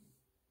money.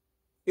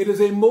 It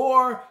is a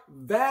more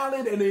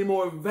valid and a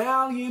more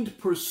valiant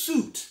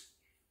pursuit.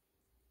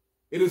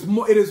 It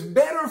is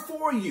better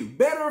for you,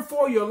 better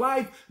for your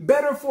life,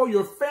 better for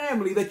your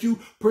family that you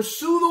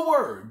pursue the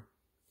word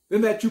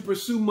than that you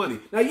pursue money.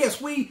 Now,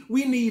 yes, we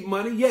need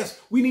money. Yes,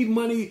 we need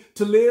money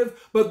to live.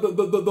 But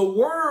the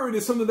word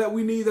is something that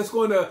we need that's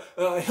going to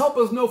help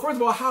us know, first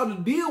of all, how to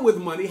deal with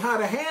money, how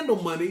to handle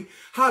money,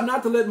 how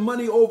not to let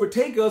money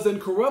overtake us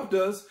and corrupt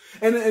us.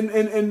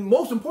 And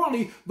most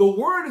importantly, the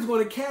word is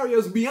going to carry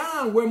us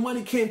beyond where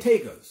money can't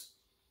take us.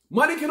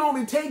 Money can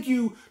only take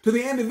you to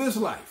the end of this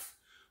life.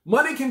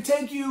 Money can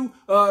take you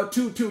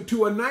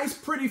to a nice,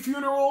 pretty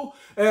funeral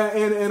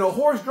and a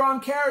horse-drawn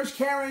carriage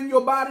carrying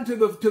your body to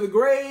the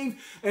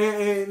grave,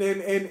 and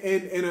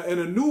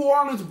a New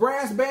Orleans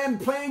brass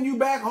band playing you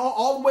back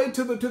all the way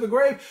to the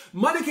grave.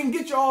 Money can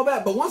get you all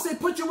that, but once they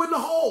put you in the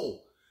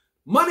hole,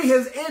 money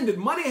has ended.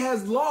 Money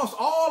has lost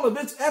all of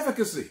its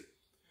efficacy.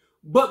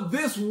 But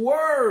this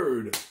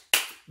word,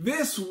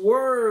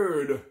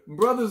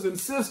 brothers and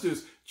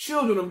sisters,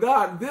 children of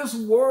God, this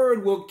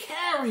word will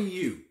carry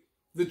you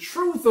The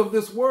truth of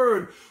this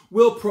word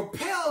will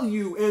propel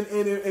you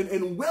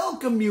and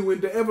welcome you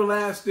into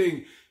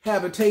everlasting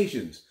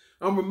habitations.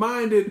 I'm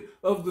reminded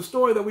of the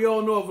story that we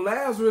all know of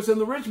Lazarus and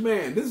the rich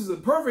man. This is a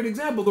perfect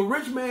example. The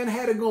rich man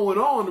had it going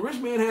on. The rich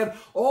man had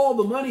all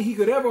the money he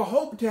could ever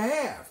hope to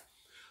have.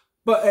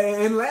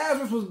 And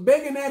Lazarus was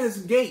begging at his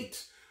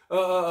gate,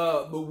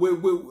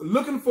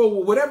 looking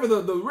for whatever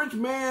the rich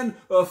man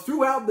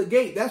threw out the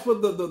gate. That's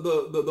what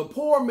the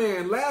poor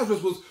man,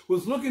 Lazarus,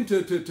 was looking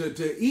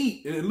to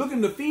eat and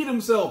looking to feed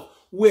himself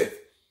with.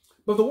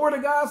 But the word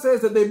of God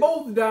says that they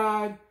both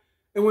died.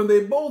 And when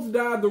they both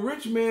died, the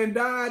rich man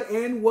died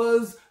and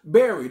was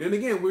buried. And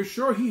again, we're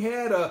sure he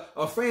had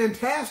a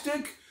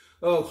fantastic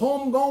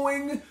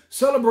homegoing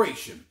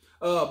celebration.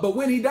 But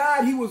when he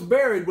died, he was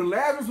buried. When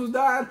Lazarus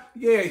died,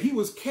 he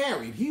was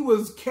carried. He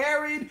was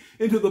carried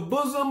into the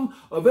bosom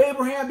of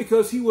Abraham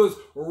because he was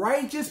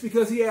righteous,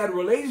 because he had a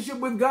relationship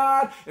with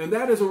God. And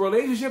that is a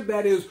relationship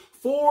that is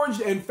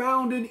forged and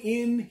founded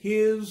in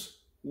his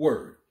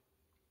word.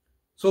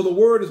 So the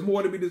word is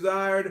more to be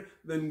desired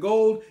than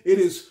gold. It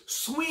is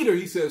sweeter,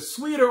 he says,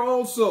 sweeter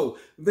also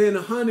than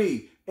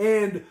honey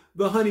and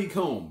the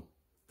honeycomb.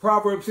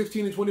 Proverbs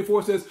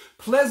 16:24 says,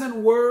 pleasant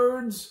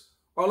words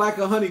are like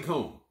a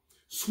honeycomb,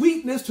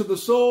 sweetness to the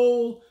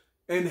soul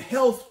and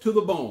health to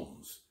the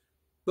bones.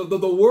 The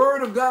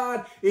word of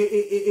God,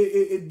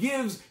 it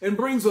gives and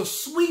brings a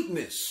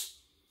sweetness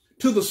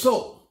to the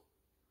soul.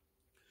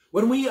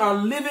 When we are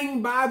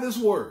living by this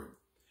word,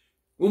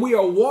 when we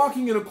are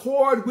walking in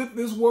accord with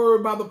this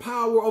word by the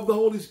power of the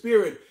Holy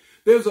Spirit,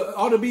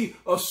 ought to be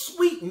a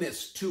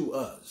sweetness to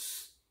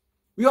us.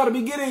 We ought to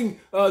be getting,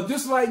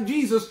 just like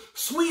Jesus,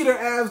 sweeter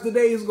as the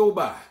days go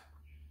by.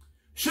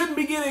 Shouldn't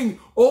be getting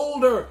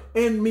older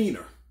and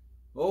meaner.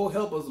 Oh,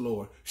 help us,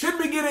 Lord.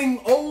 Shouldn't be getting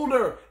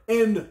older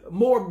and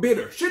more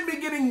bitter. Shouldn't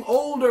be getting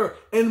older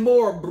and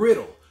more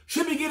brittle.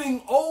 Should be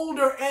getting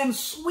older and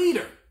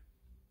sweeter.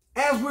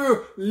 As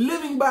we're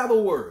living by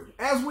the word,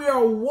 as we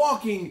are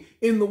walking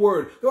in the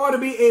word, there ought to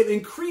be an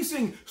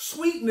increasing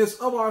sweetness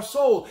of our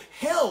soul,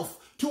 health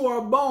to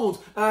our bones,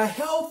 a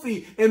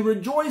healthy and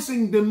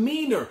rejoicing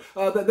demeanor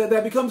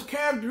that becomes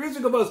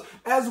characteristic of us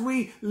as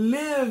we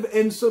live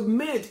and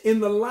submit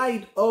in the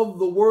light of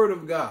the word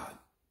of God.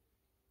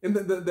 And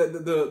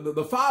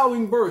the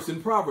following verse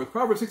in Proverbs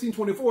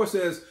 16:24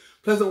 says,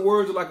 pleasant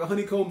words are like a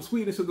honeycomb,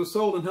 sweetness to the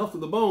soul and health to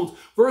the bones.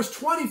 Verse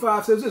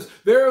 25 says this,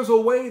 there is a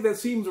way that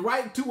seems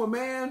right to a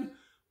man,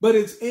 but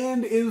its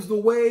end is the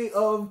way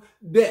of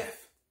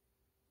death.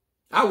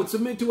 I would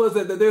submit to us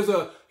that there's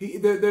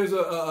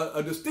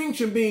a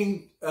distinction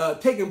being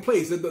taken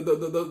place.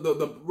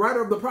 The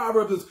writer of the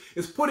Proverbs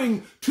is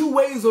putting two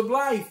ways of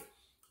life,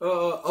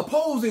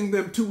 opposing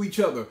them to each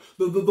other.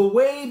 The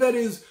way that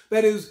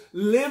is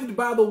lived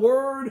by the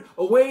word,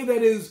 a way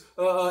that is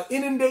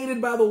inundated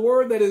by the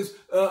word, that is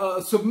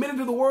submitted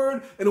to the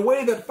word, and a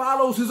way that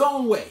follows his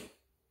own way.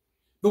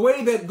 The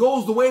way that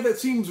goes the way that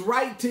seems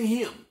right to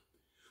him.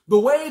 The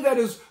way that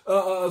is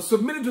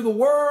submitted to the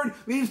word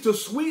leads to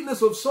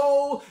sweetness of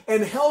soul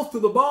and health to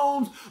the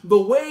bones. The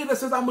way that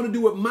says, I'm going to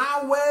do it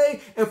my way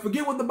and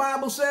forget what the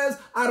Bible says.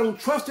 I don't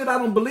trust it. I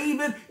don't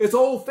believe it. It's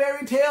old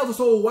fairy tales. It's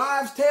old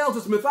wives' tales.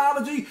 It's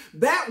mythology.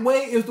 That way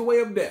is the way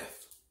of death.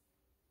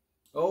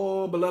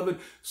 Oh, beloved,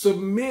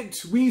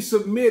 we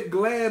submit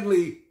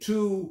gladly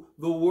to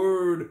the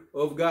word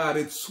of God.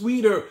 It's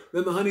sweeter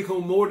than the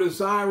honeycomb, more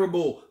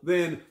desirable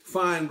than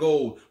fine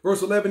gold.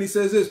 Verse 11, he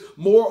says this,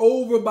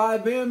 moreover, by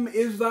them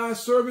is thy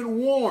servant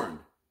warned,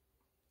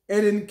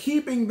 and in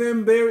keeping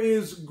them there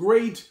is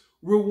great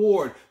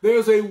reward.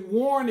 There's a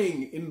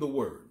warning in the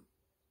word.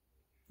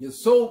 There's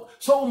so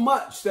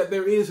much that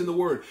there is in the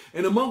word.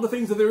 And among the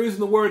things that there is in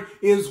the word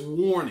is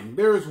warning.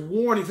 There is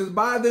warning. It says,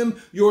 by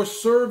them your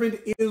servant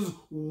is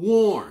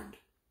warned.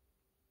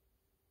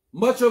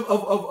 Much of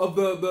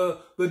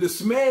the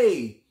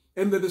dismay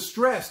and the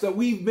distress that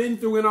we've been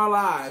through in our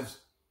lives,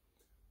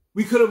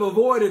 we could have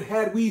avoided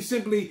had we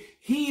simply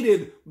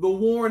heeded the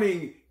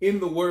warning in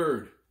the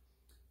word.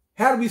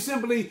 Had we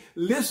simply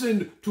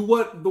listened to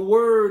what the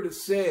word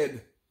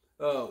said,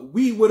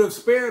 we would have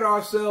spared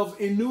ourselves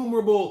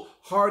innumerable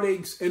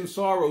heartaches and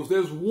sorrows.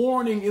 There's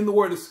warning in the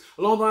word. It's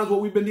along the lines of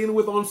what we've been dealing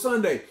with on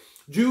Sunday.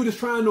 Jude is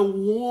trying to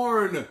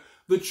warn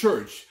the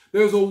church.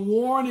 There's a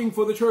warning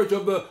for the church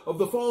of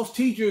the false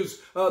teachers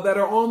that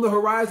are on the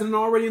horizon and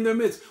already in their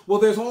midst. Well,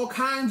 there's all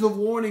kinds of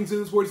warnings in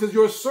this word. It says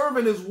your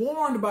servant is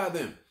warned by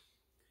them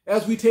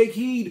as we take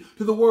heed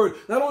to the word.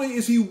 Not only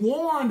is he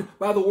warned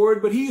by the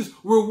word, but he's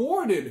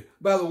rewarded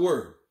by the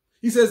word.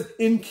 He says,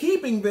 in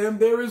keeping them,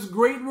 there is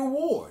great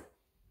reward.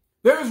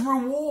 There's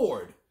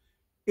reward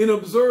in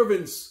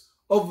observance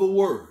of the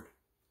word.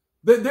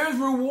 There's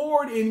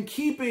reward in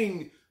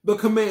keeping the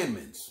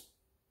commandments.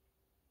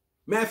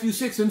 Matthew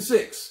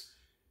 6:6,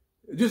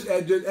 just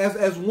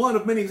as one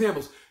of many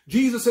examples.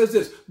 Jesus says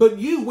this, but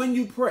you, when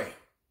you pray,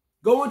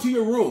 go into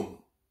your room,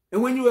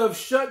 and when you have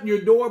shut your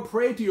door,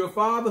 pray to your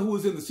Father who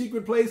is in the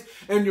secret place,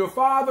 and your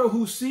Father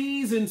who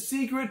sees in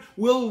secret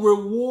will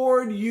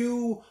reward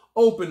you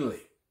openly.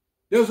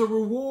 There's a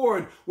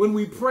reward when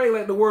we pray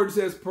like the word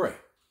says pray.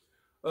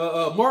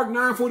 Mark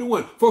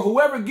 9:41, for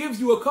whoever gives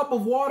you a cup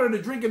of water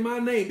to drink in my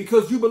name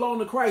because you belong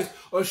to Christ,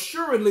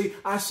 assuredly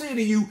I say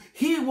to you,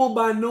 he will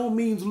by no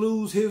means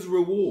lose his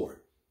reward.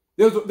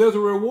 There's a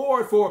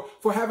reward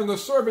for having a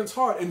servant's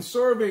heart and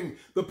serving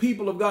the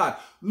people of God.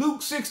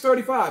 Luke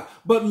 6:35,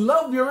 but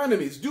love your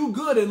enemies, do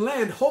good and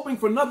lend, hoping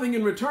for nothing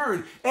in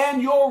return,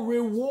 and your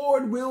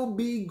reward will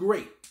be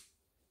great.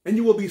 And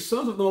you will be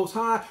sons of the Most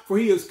High, for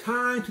he is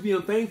kind to the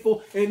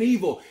unthankful and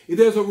evil.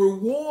 There's a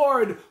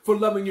reward for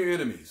loving your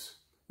enemies.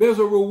 There's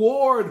a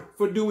reward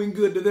for doing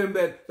good to them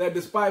that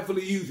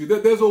despitefully use you.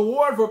 There's a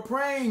reward for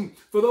praying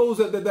for those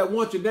that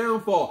want your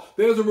downfall.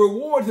 There's a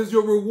reward, says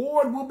your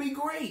reward will be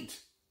great.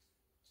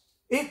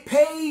 It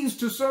pays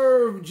to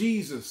serve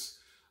Jesus,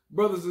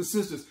 brothers and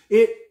sisters.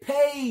 It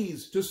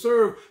pays to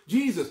serve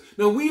Jesus.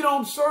 Now, we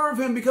don't serve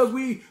him because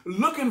we're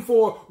looking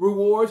for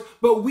rewards,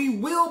 but we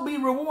will be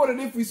rewarded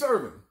if we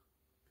serve him.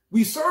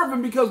 We serve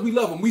him because we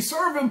love him. We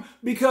serve him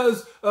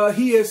because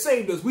he has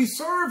saved us. We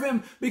serve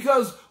him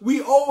because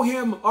we owe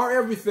him our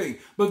everything.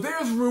 But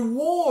there's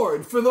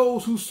reward for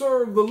those who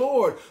serve the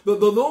Lord. The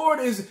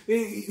Lord is,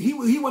 he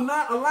will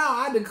not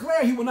allow, I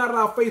declare, he will not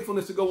allow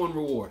faithfulness to go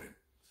unrewarded.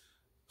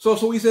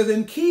 So he says,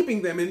 in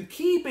keeping them, in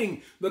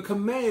keeping the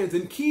commands,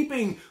 in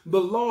keeping the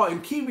law,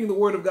 in keeping the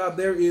word of God,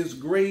 there is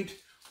great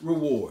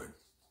reward.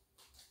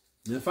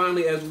 And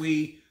finally, as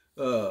we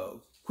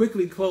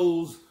quickly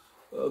close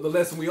the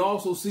lesson, we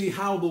also see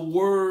how the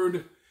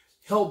word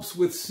helps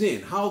with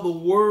sin, how the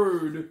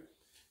word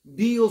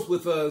deals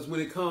with us when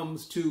it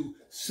comes to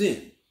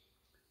sin.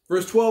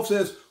 Verse 12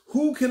 says,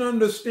 who can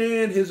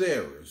understand his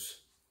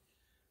errors?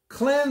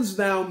 Cleanse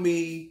thou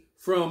me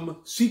from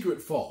secret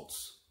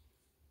faults.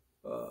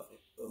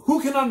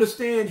 Who can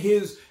understand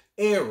his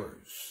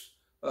errors?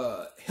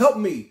 Help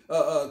me,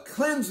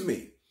 cleanse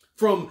me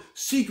from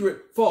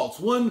secret faults.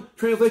 One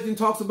translation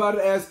talks about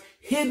it as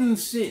hidden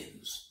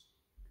sins.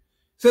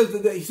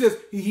 He says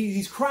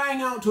he's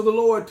crying out to the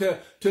Lord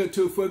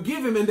to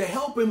forgive him and to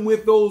help him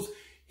with those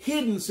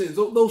hidden sins,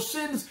 those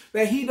sins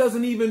that he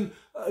doesn't even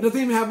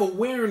have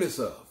awareness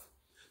of.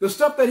 The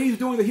stuff that he's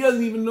doing that he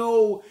doesn't even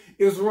know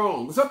is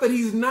wrong. The stuff that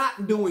he's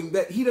not doing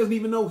that he doesn't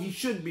even know he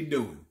should be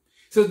doing.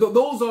 So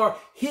those are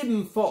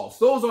hidden faults.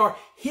 Those are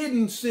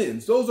hidden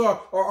sins. Those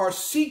are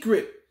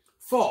secret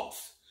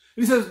faults.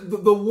 And he says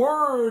the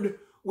word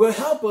will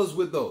help us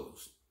with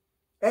those.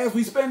 As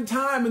we spend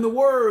time in the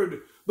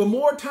word, the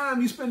more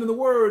time you spend in the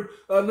word,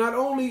 not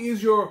only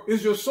is your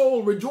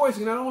soul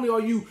rejoicing, not only are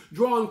you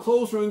drawing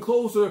closer and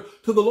closer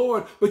to the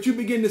Lord, but you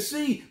begin to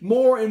see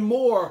more and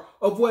more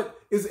of what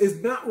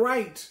is not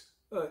right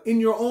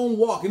in your own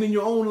walk and in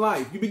your own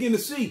life. You begin to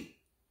see.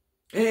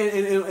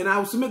 And I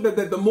will submit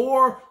that the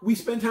more we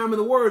spend time in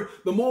the word,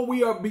 the more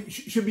we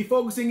should be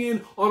focusing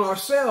in on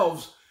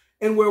ourselves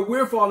and where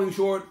we're falling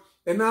short,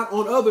 and not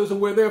on others and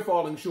where they're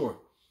falling short.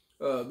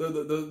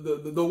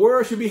 The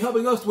word should be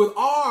helping us with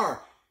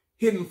our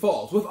hidden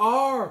faults, with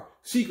our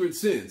secret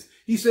sins.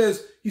 He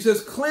says,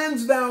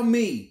 cleanse thou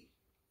me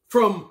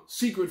from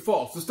secret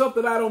faults, the stuff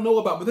that I don't know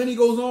about. But then he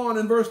goes on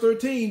in verse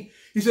 13,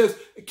 he says,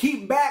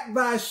 keep back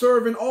thy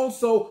servant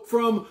also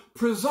from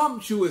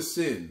presumptuous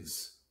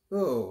sins.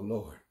 Oh,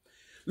 Lord,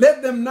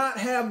 let them not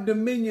have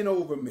dominion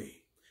over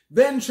me.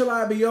 Then shall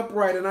I be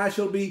upright and I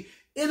shall be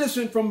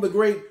innocent from the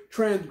great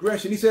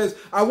transgression. He says,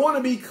 I want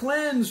to be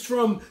cleansed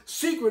from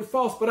secret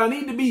faults, but I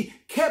need to be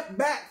kept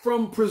back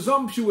from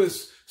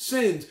presumptuous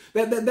sins.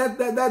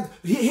 That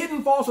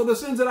hidden faults are the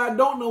sins that I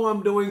don't know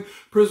I'm doing.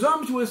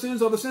 Presumptuous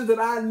sins are the sins that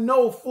I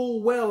know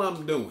full well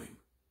I'm doing.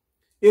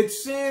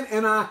 It's sin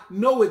and I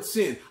know it's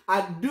sin.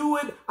 I do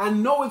it, I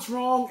know it's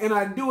wrong, and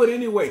I do it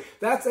anyway.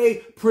 That's a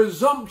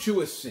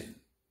presumptuous sin.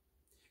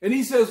 And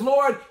he says,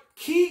 Lord,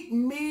 keep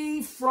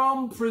me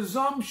from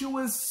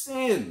presumptuous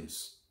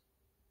sins.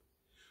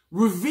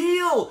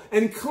 Reveal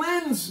and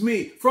cleanse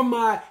me from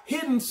my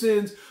hidden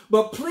sins,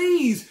 but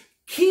please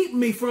keep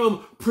me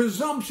from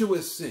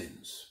presumptuous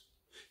sins.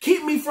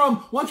 Keep me from,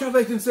 one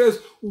translation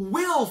says,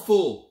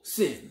 willful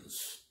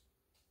sins.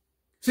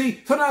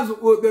 See, sometimes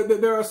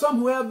there are some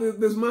who have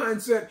this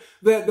mindset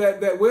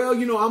that well,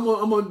 you know, I'm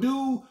gonna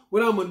do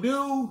what I'm gonna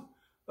do.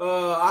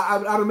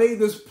 I've made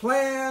this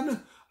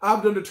plan.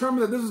 I've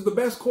determined that this is the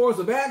best course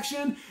of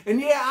action.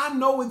 And yeah, I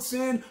know it's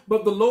sin,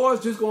 but the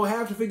Lord's just gonna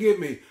have to forgive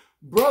me.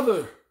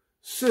 Brother,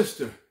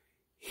 sister,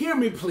 hear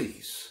me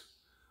please.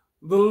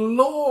 The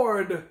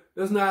Lord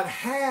does not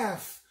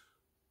have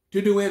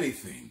to do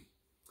anything.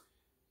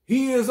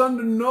 He is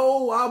under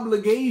no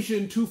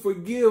obligation to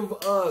forgive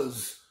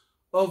us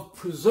of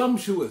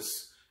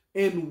presumptuous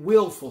and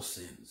willful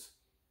sins.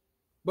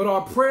 But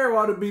our prayer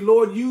ought to be,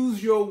 Lord,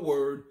 use your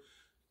word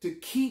to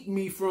keep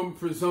me from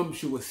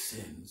presumptuous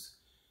sins.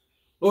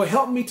 Lord,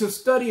 help me to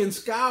study and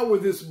scour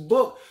this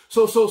book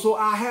so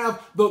I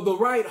have the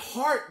right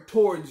heart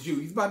towards you.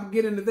 He's about to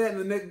get into that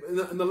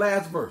in the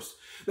last verse.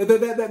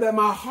 That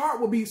my heart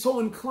will be so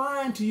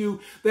inclined to you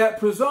that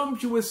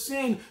presumptuous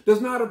sin does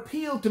not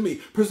appeal to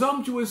me.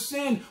 Presumptuous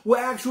sin will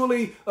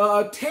actually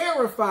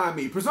terrify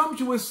me.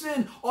 Presumptuous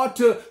sin ought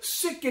to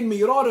sicken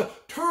me. It ought to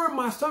turn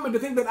my stomach to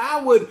think that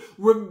I would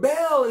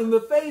rebel in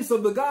the face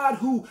of the God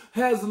who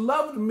has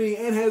loved me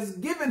and has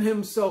given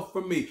himself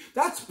for me.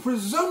 That's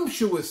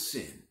presumptuous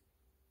sin.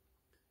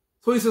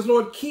 So he says,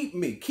 Lord, keep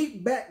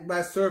back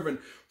thy servant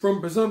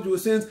from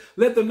presumptuous sins.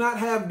 Let them not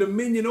have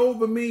dominion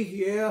over me.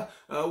 Yeah,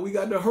 we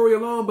got to hurry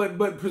along,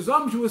 but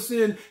presumptuous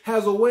sin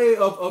has a way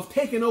of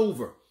taking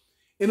over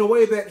in a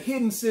way that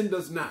hidden sin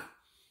does not.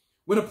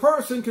 When a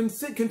person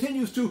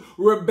continues to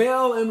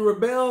rebel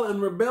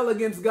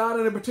against God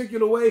in a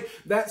particular way,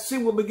 that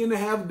sin will begin to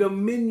have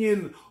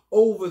dominion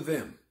over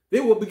them.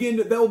 That will begin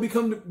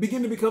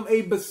to become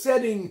a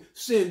besetting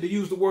sin, to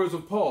use the words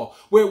of Paul,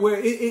 where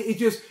I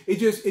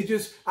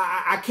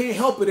can't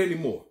help it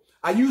anymore.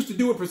 I used to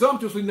do it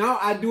presumptuously. Now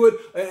I do it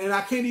and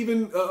I can't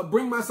even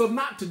bring myself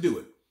not to do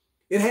it.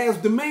 It has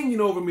dominion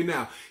over me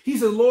now. He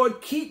says,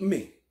 Lord, keep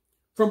me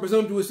from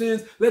presumptuous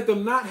sins. Let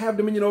them not have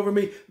dominion over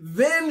me.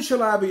 Then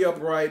shall I be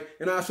upright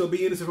and I shall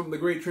be innocent from the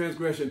great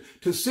transgression.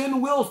 To sin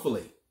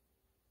willfully,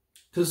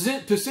 to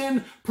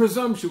sin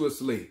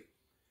presumptuously,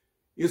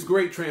 is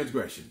great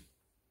transgression.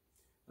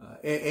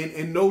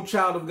 And no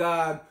child of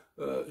God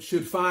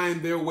should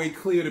find their way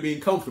clear to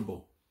being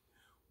comfortable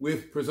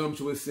with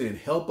presumptuous sin.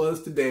 Help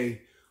us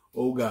today,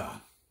 O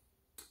God.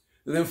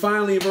 And then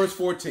finally in verse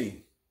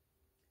 14,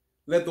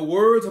 let the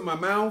words of my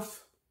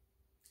mouth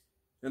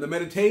and the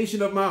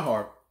meditation of my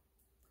heart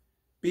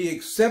be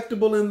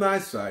acceptable in thy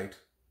sight,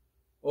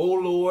 O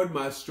Lord,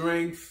 my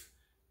strength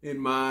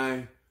and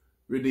my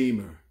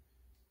Redeemer.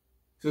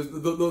 Says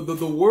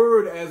the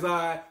word as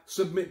I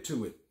submit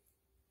to it,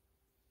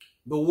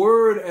 the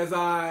word as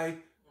I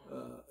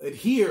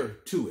adhere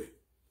to it,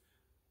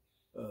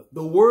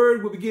 the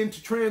word will begin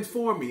to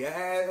transform me.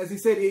 As he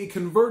said, it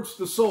converts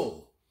the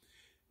soul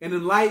and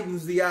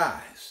enlightens the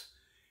eyes.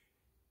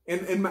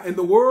 And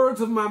the words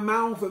of my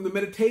mouth and the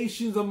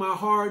meditations of my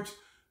heart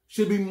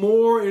should be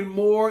more and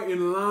more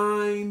in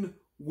line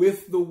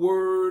with the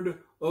word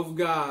of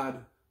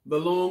God the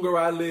longer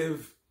I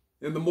live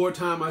and the more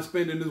time I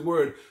spend in his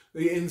word.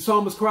 And the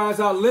psalmist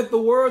cries out, let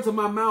the words of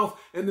my mouth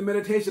and the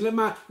meditation,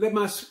 let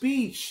my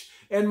speech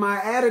and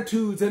my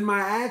attitudes and my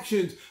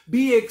actions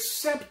be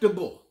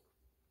acceptable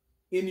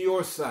in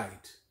your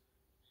sight.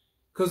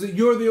 Because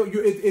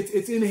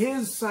it's in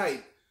his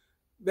sight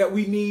that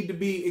we need to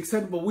be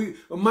acceptable. We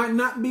might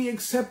not be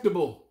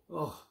acceptable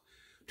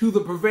to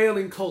the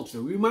prevailing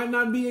culture. We might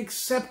not be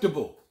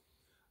acceptable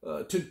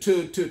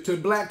to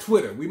Black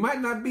Twitter. We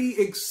might not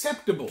be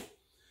acceptable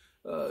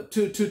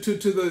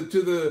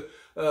to the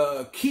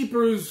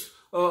keepers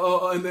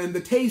and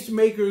the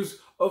tastemakers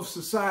of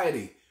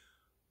society.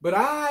 But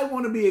I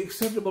want to be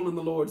acceptable in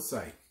the Lord's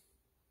sight,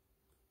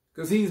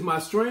 because he's my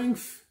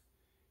strength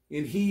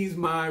and he's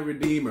my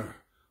Redeemer.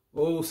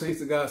 Oh,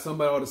 saints of God,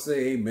 somebody ought to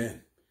say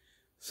amen.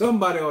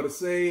 Somebody ought to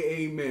say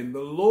amen.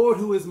 The Lord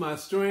who is my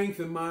strength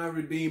and my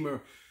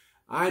Redeemer,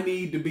 I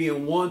need to be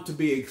and want to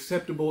be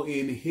acceptable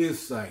in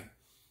his sight.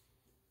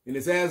 And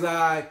it's as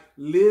I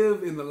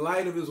live in the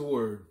light of his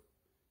word,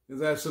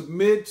 as I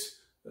submit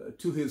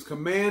to his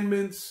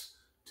commandments,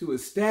 to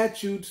his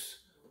statutes,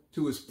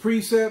 to his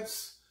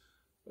precepts,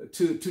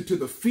 to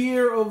the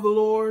fear of the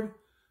Lord,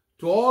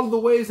 to all of the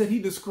ways that he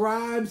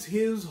describes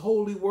his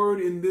holy word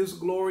in this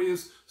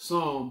glorious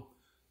psalm.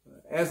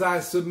 As I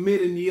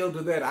submit and yield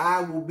to that,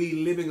 I will be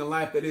living a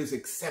life that is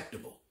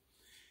acceptable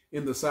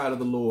in the sight of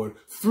the Lord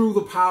through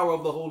the power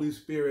of the Holy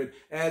Spirit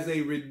as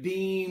a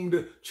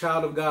redeemed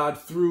child of God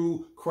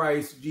through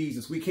Christ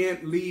Jesus. We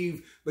can't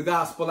leave the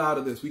gospel out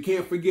of this. We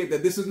can't forget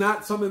that this is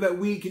not something that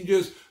we can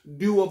just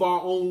do of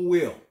our own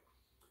will.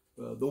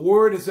 The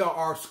word is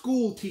our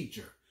school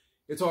teacher.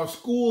 It's our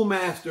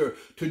schoolmaster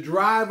to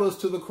drive us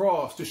to the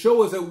cross, to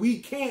show us that we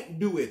can't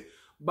do it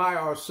by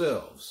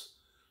ourselves.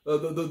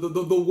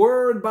 The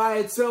word by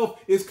itself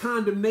is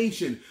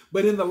condemnation,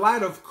 but in the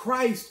light of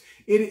Christ,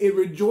 it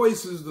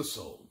rejoices the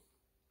soul.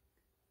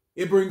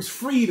 It brings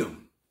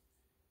freedom.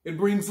 It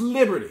brings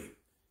liberty.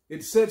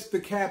 It sets the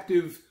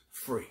captive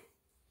free.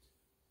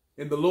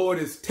 And the Lord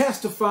is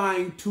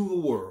testifying to the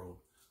world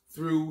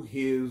through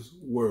his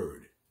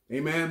word.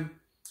 Amen.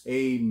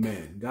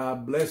 Amen.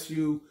 God bless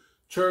you,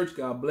 church.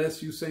 God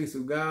bless you, saints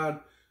of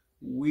God.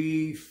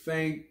 We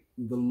thank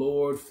the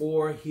Lord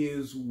for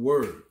his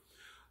word.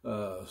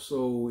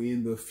 So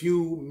in the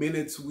few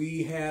minutes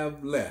we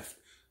have left,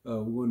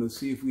 we're going to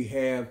see if we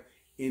have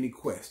any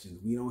questions.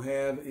 We don't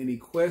have any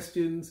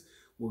questions.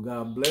 Well,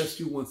 God bless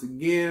you once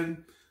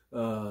again.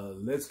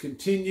 Let's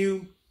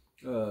continue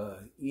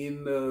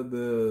in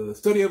the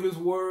study of his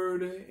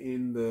word,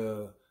 in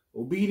the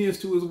obedience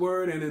to his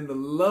word, and in the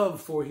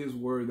love for his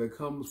word that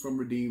comes from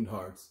redeemed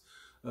hearts.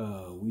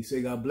 We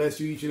say God bless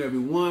you, each and every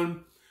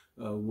one.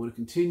 We want to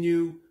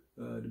continue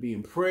to be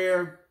in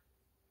prayer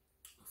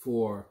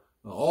for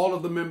all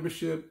of the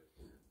membership.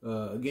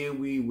 Again,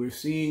 we're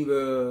seeing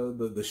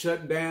the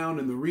shutdown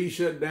and the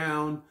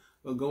re-shutdown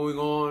going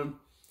on,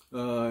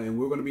 and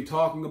we're going to be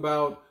talking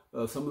about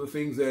some of the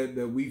things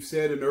that we've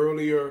said in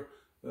earlier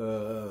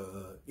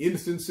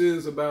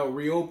instances about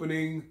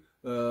reopening.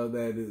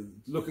 That is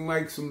looking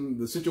like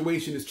the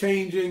situation is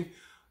changing.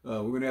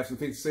 We're going to have some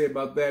things to say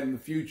about that in the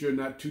future,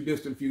 not too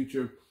distant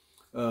future.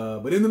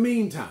 But in the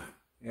meantime,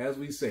 as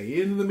we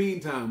say, in the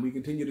meantime, we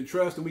continue to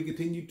trust and we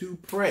continue to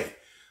pray.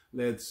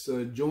 Let's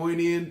join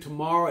in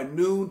tomorrow at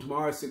noon,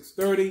 tomorrow at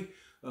 6:30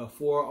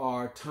 for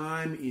our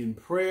time in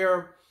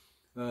prayer,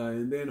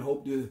 and then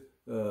hope to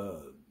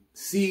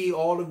see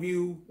all of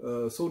you,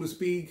 so to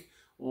speak,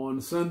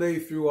 on Sunday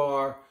through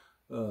our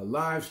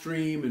live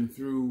stream and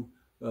through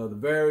the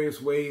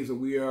various ways that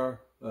we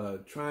are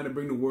trying to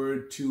bring the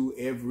word to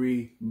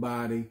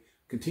everybody.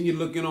 Continue to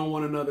look in on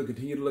one another,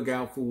 continue to look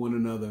out for one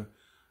another,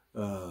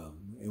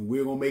 and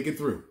we're going to make it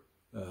through.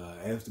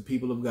 As the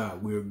people of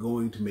God, we're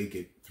going to make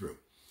it through.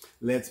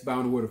 Let's bow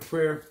in a word of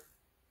prayer.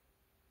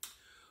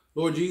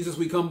 Lord Jesus,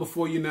 we come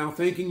before you now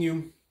thanking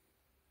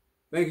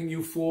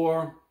you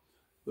for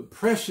the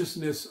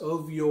preciousness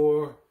of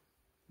your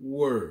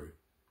word,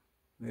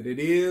 that it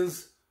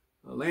is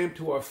a lamp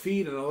to our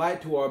feet and a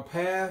light to our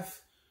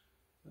path,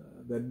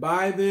 that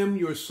by them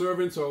your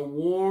servants are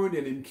warned,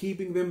 and in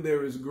keeping them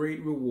there is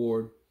great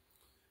reward.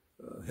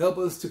 Help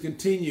us to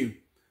continue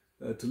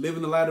to live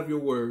in the light of your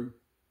word,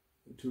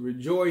 to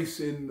rejoice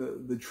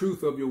in the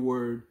truth of your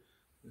word,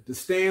 to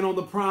stand on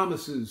the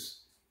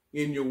promises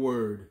in your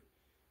word,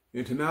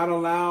 and to not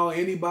allow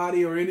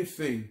anybody or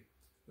anything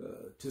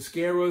to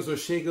scare us or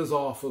shake us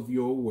off of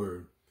your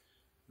word.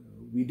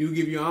 We do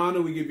give you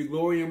honor, we give you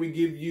glory, and we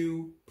give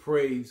you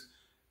praise.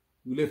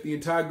 We lift the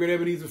entire Great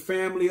Ebenezer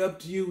family up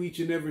to you, each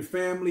and every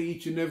family,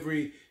 each and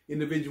every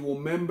individual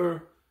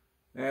member.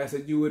 I ask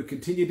that you would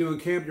continue to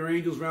encamp your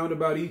angels round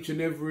about each and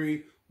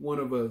every one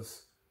of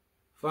us.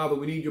 Father,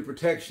 we need your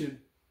protection.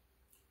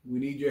 We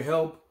need your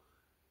help.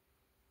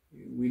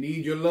 We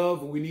need your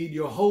love. We need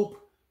your hope.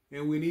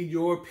 And we need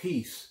your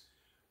peace.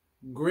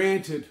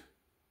 Granted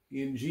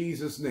in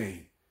Jesus'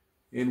 name.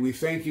 And we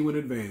thank you in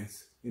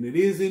advance. And it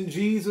is in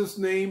Jesus'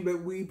 name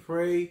that we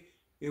pray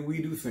and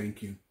we do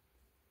thank you.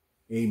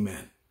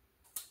 Amen.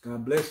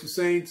 God bless you,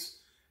 saints.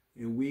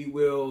 And we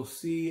will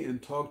see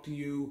and talk to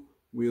you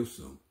real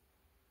soon.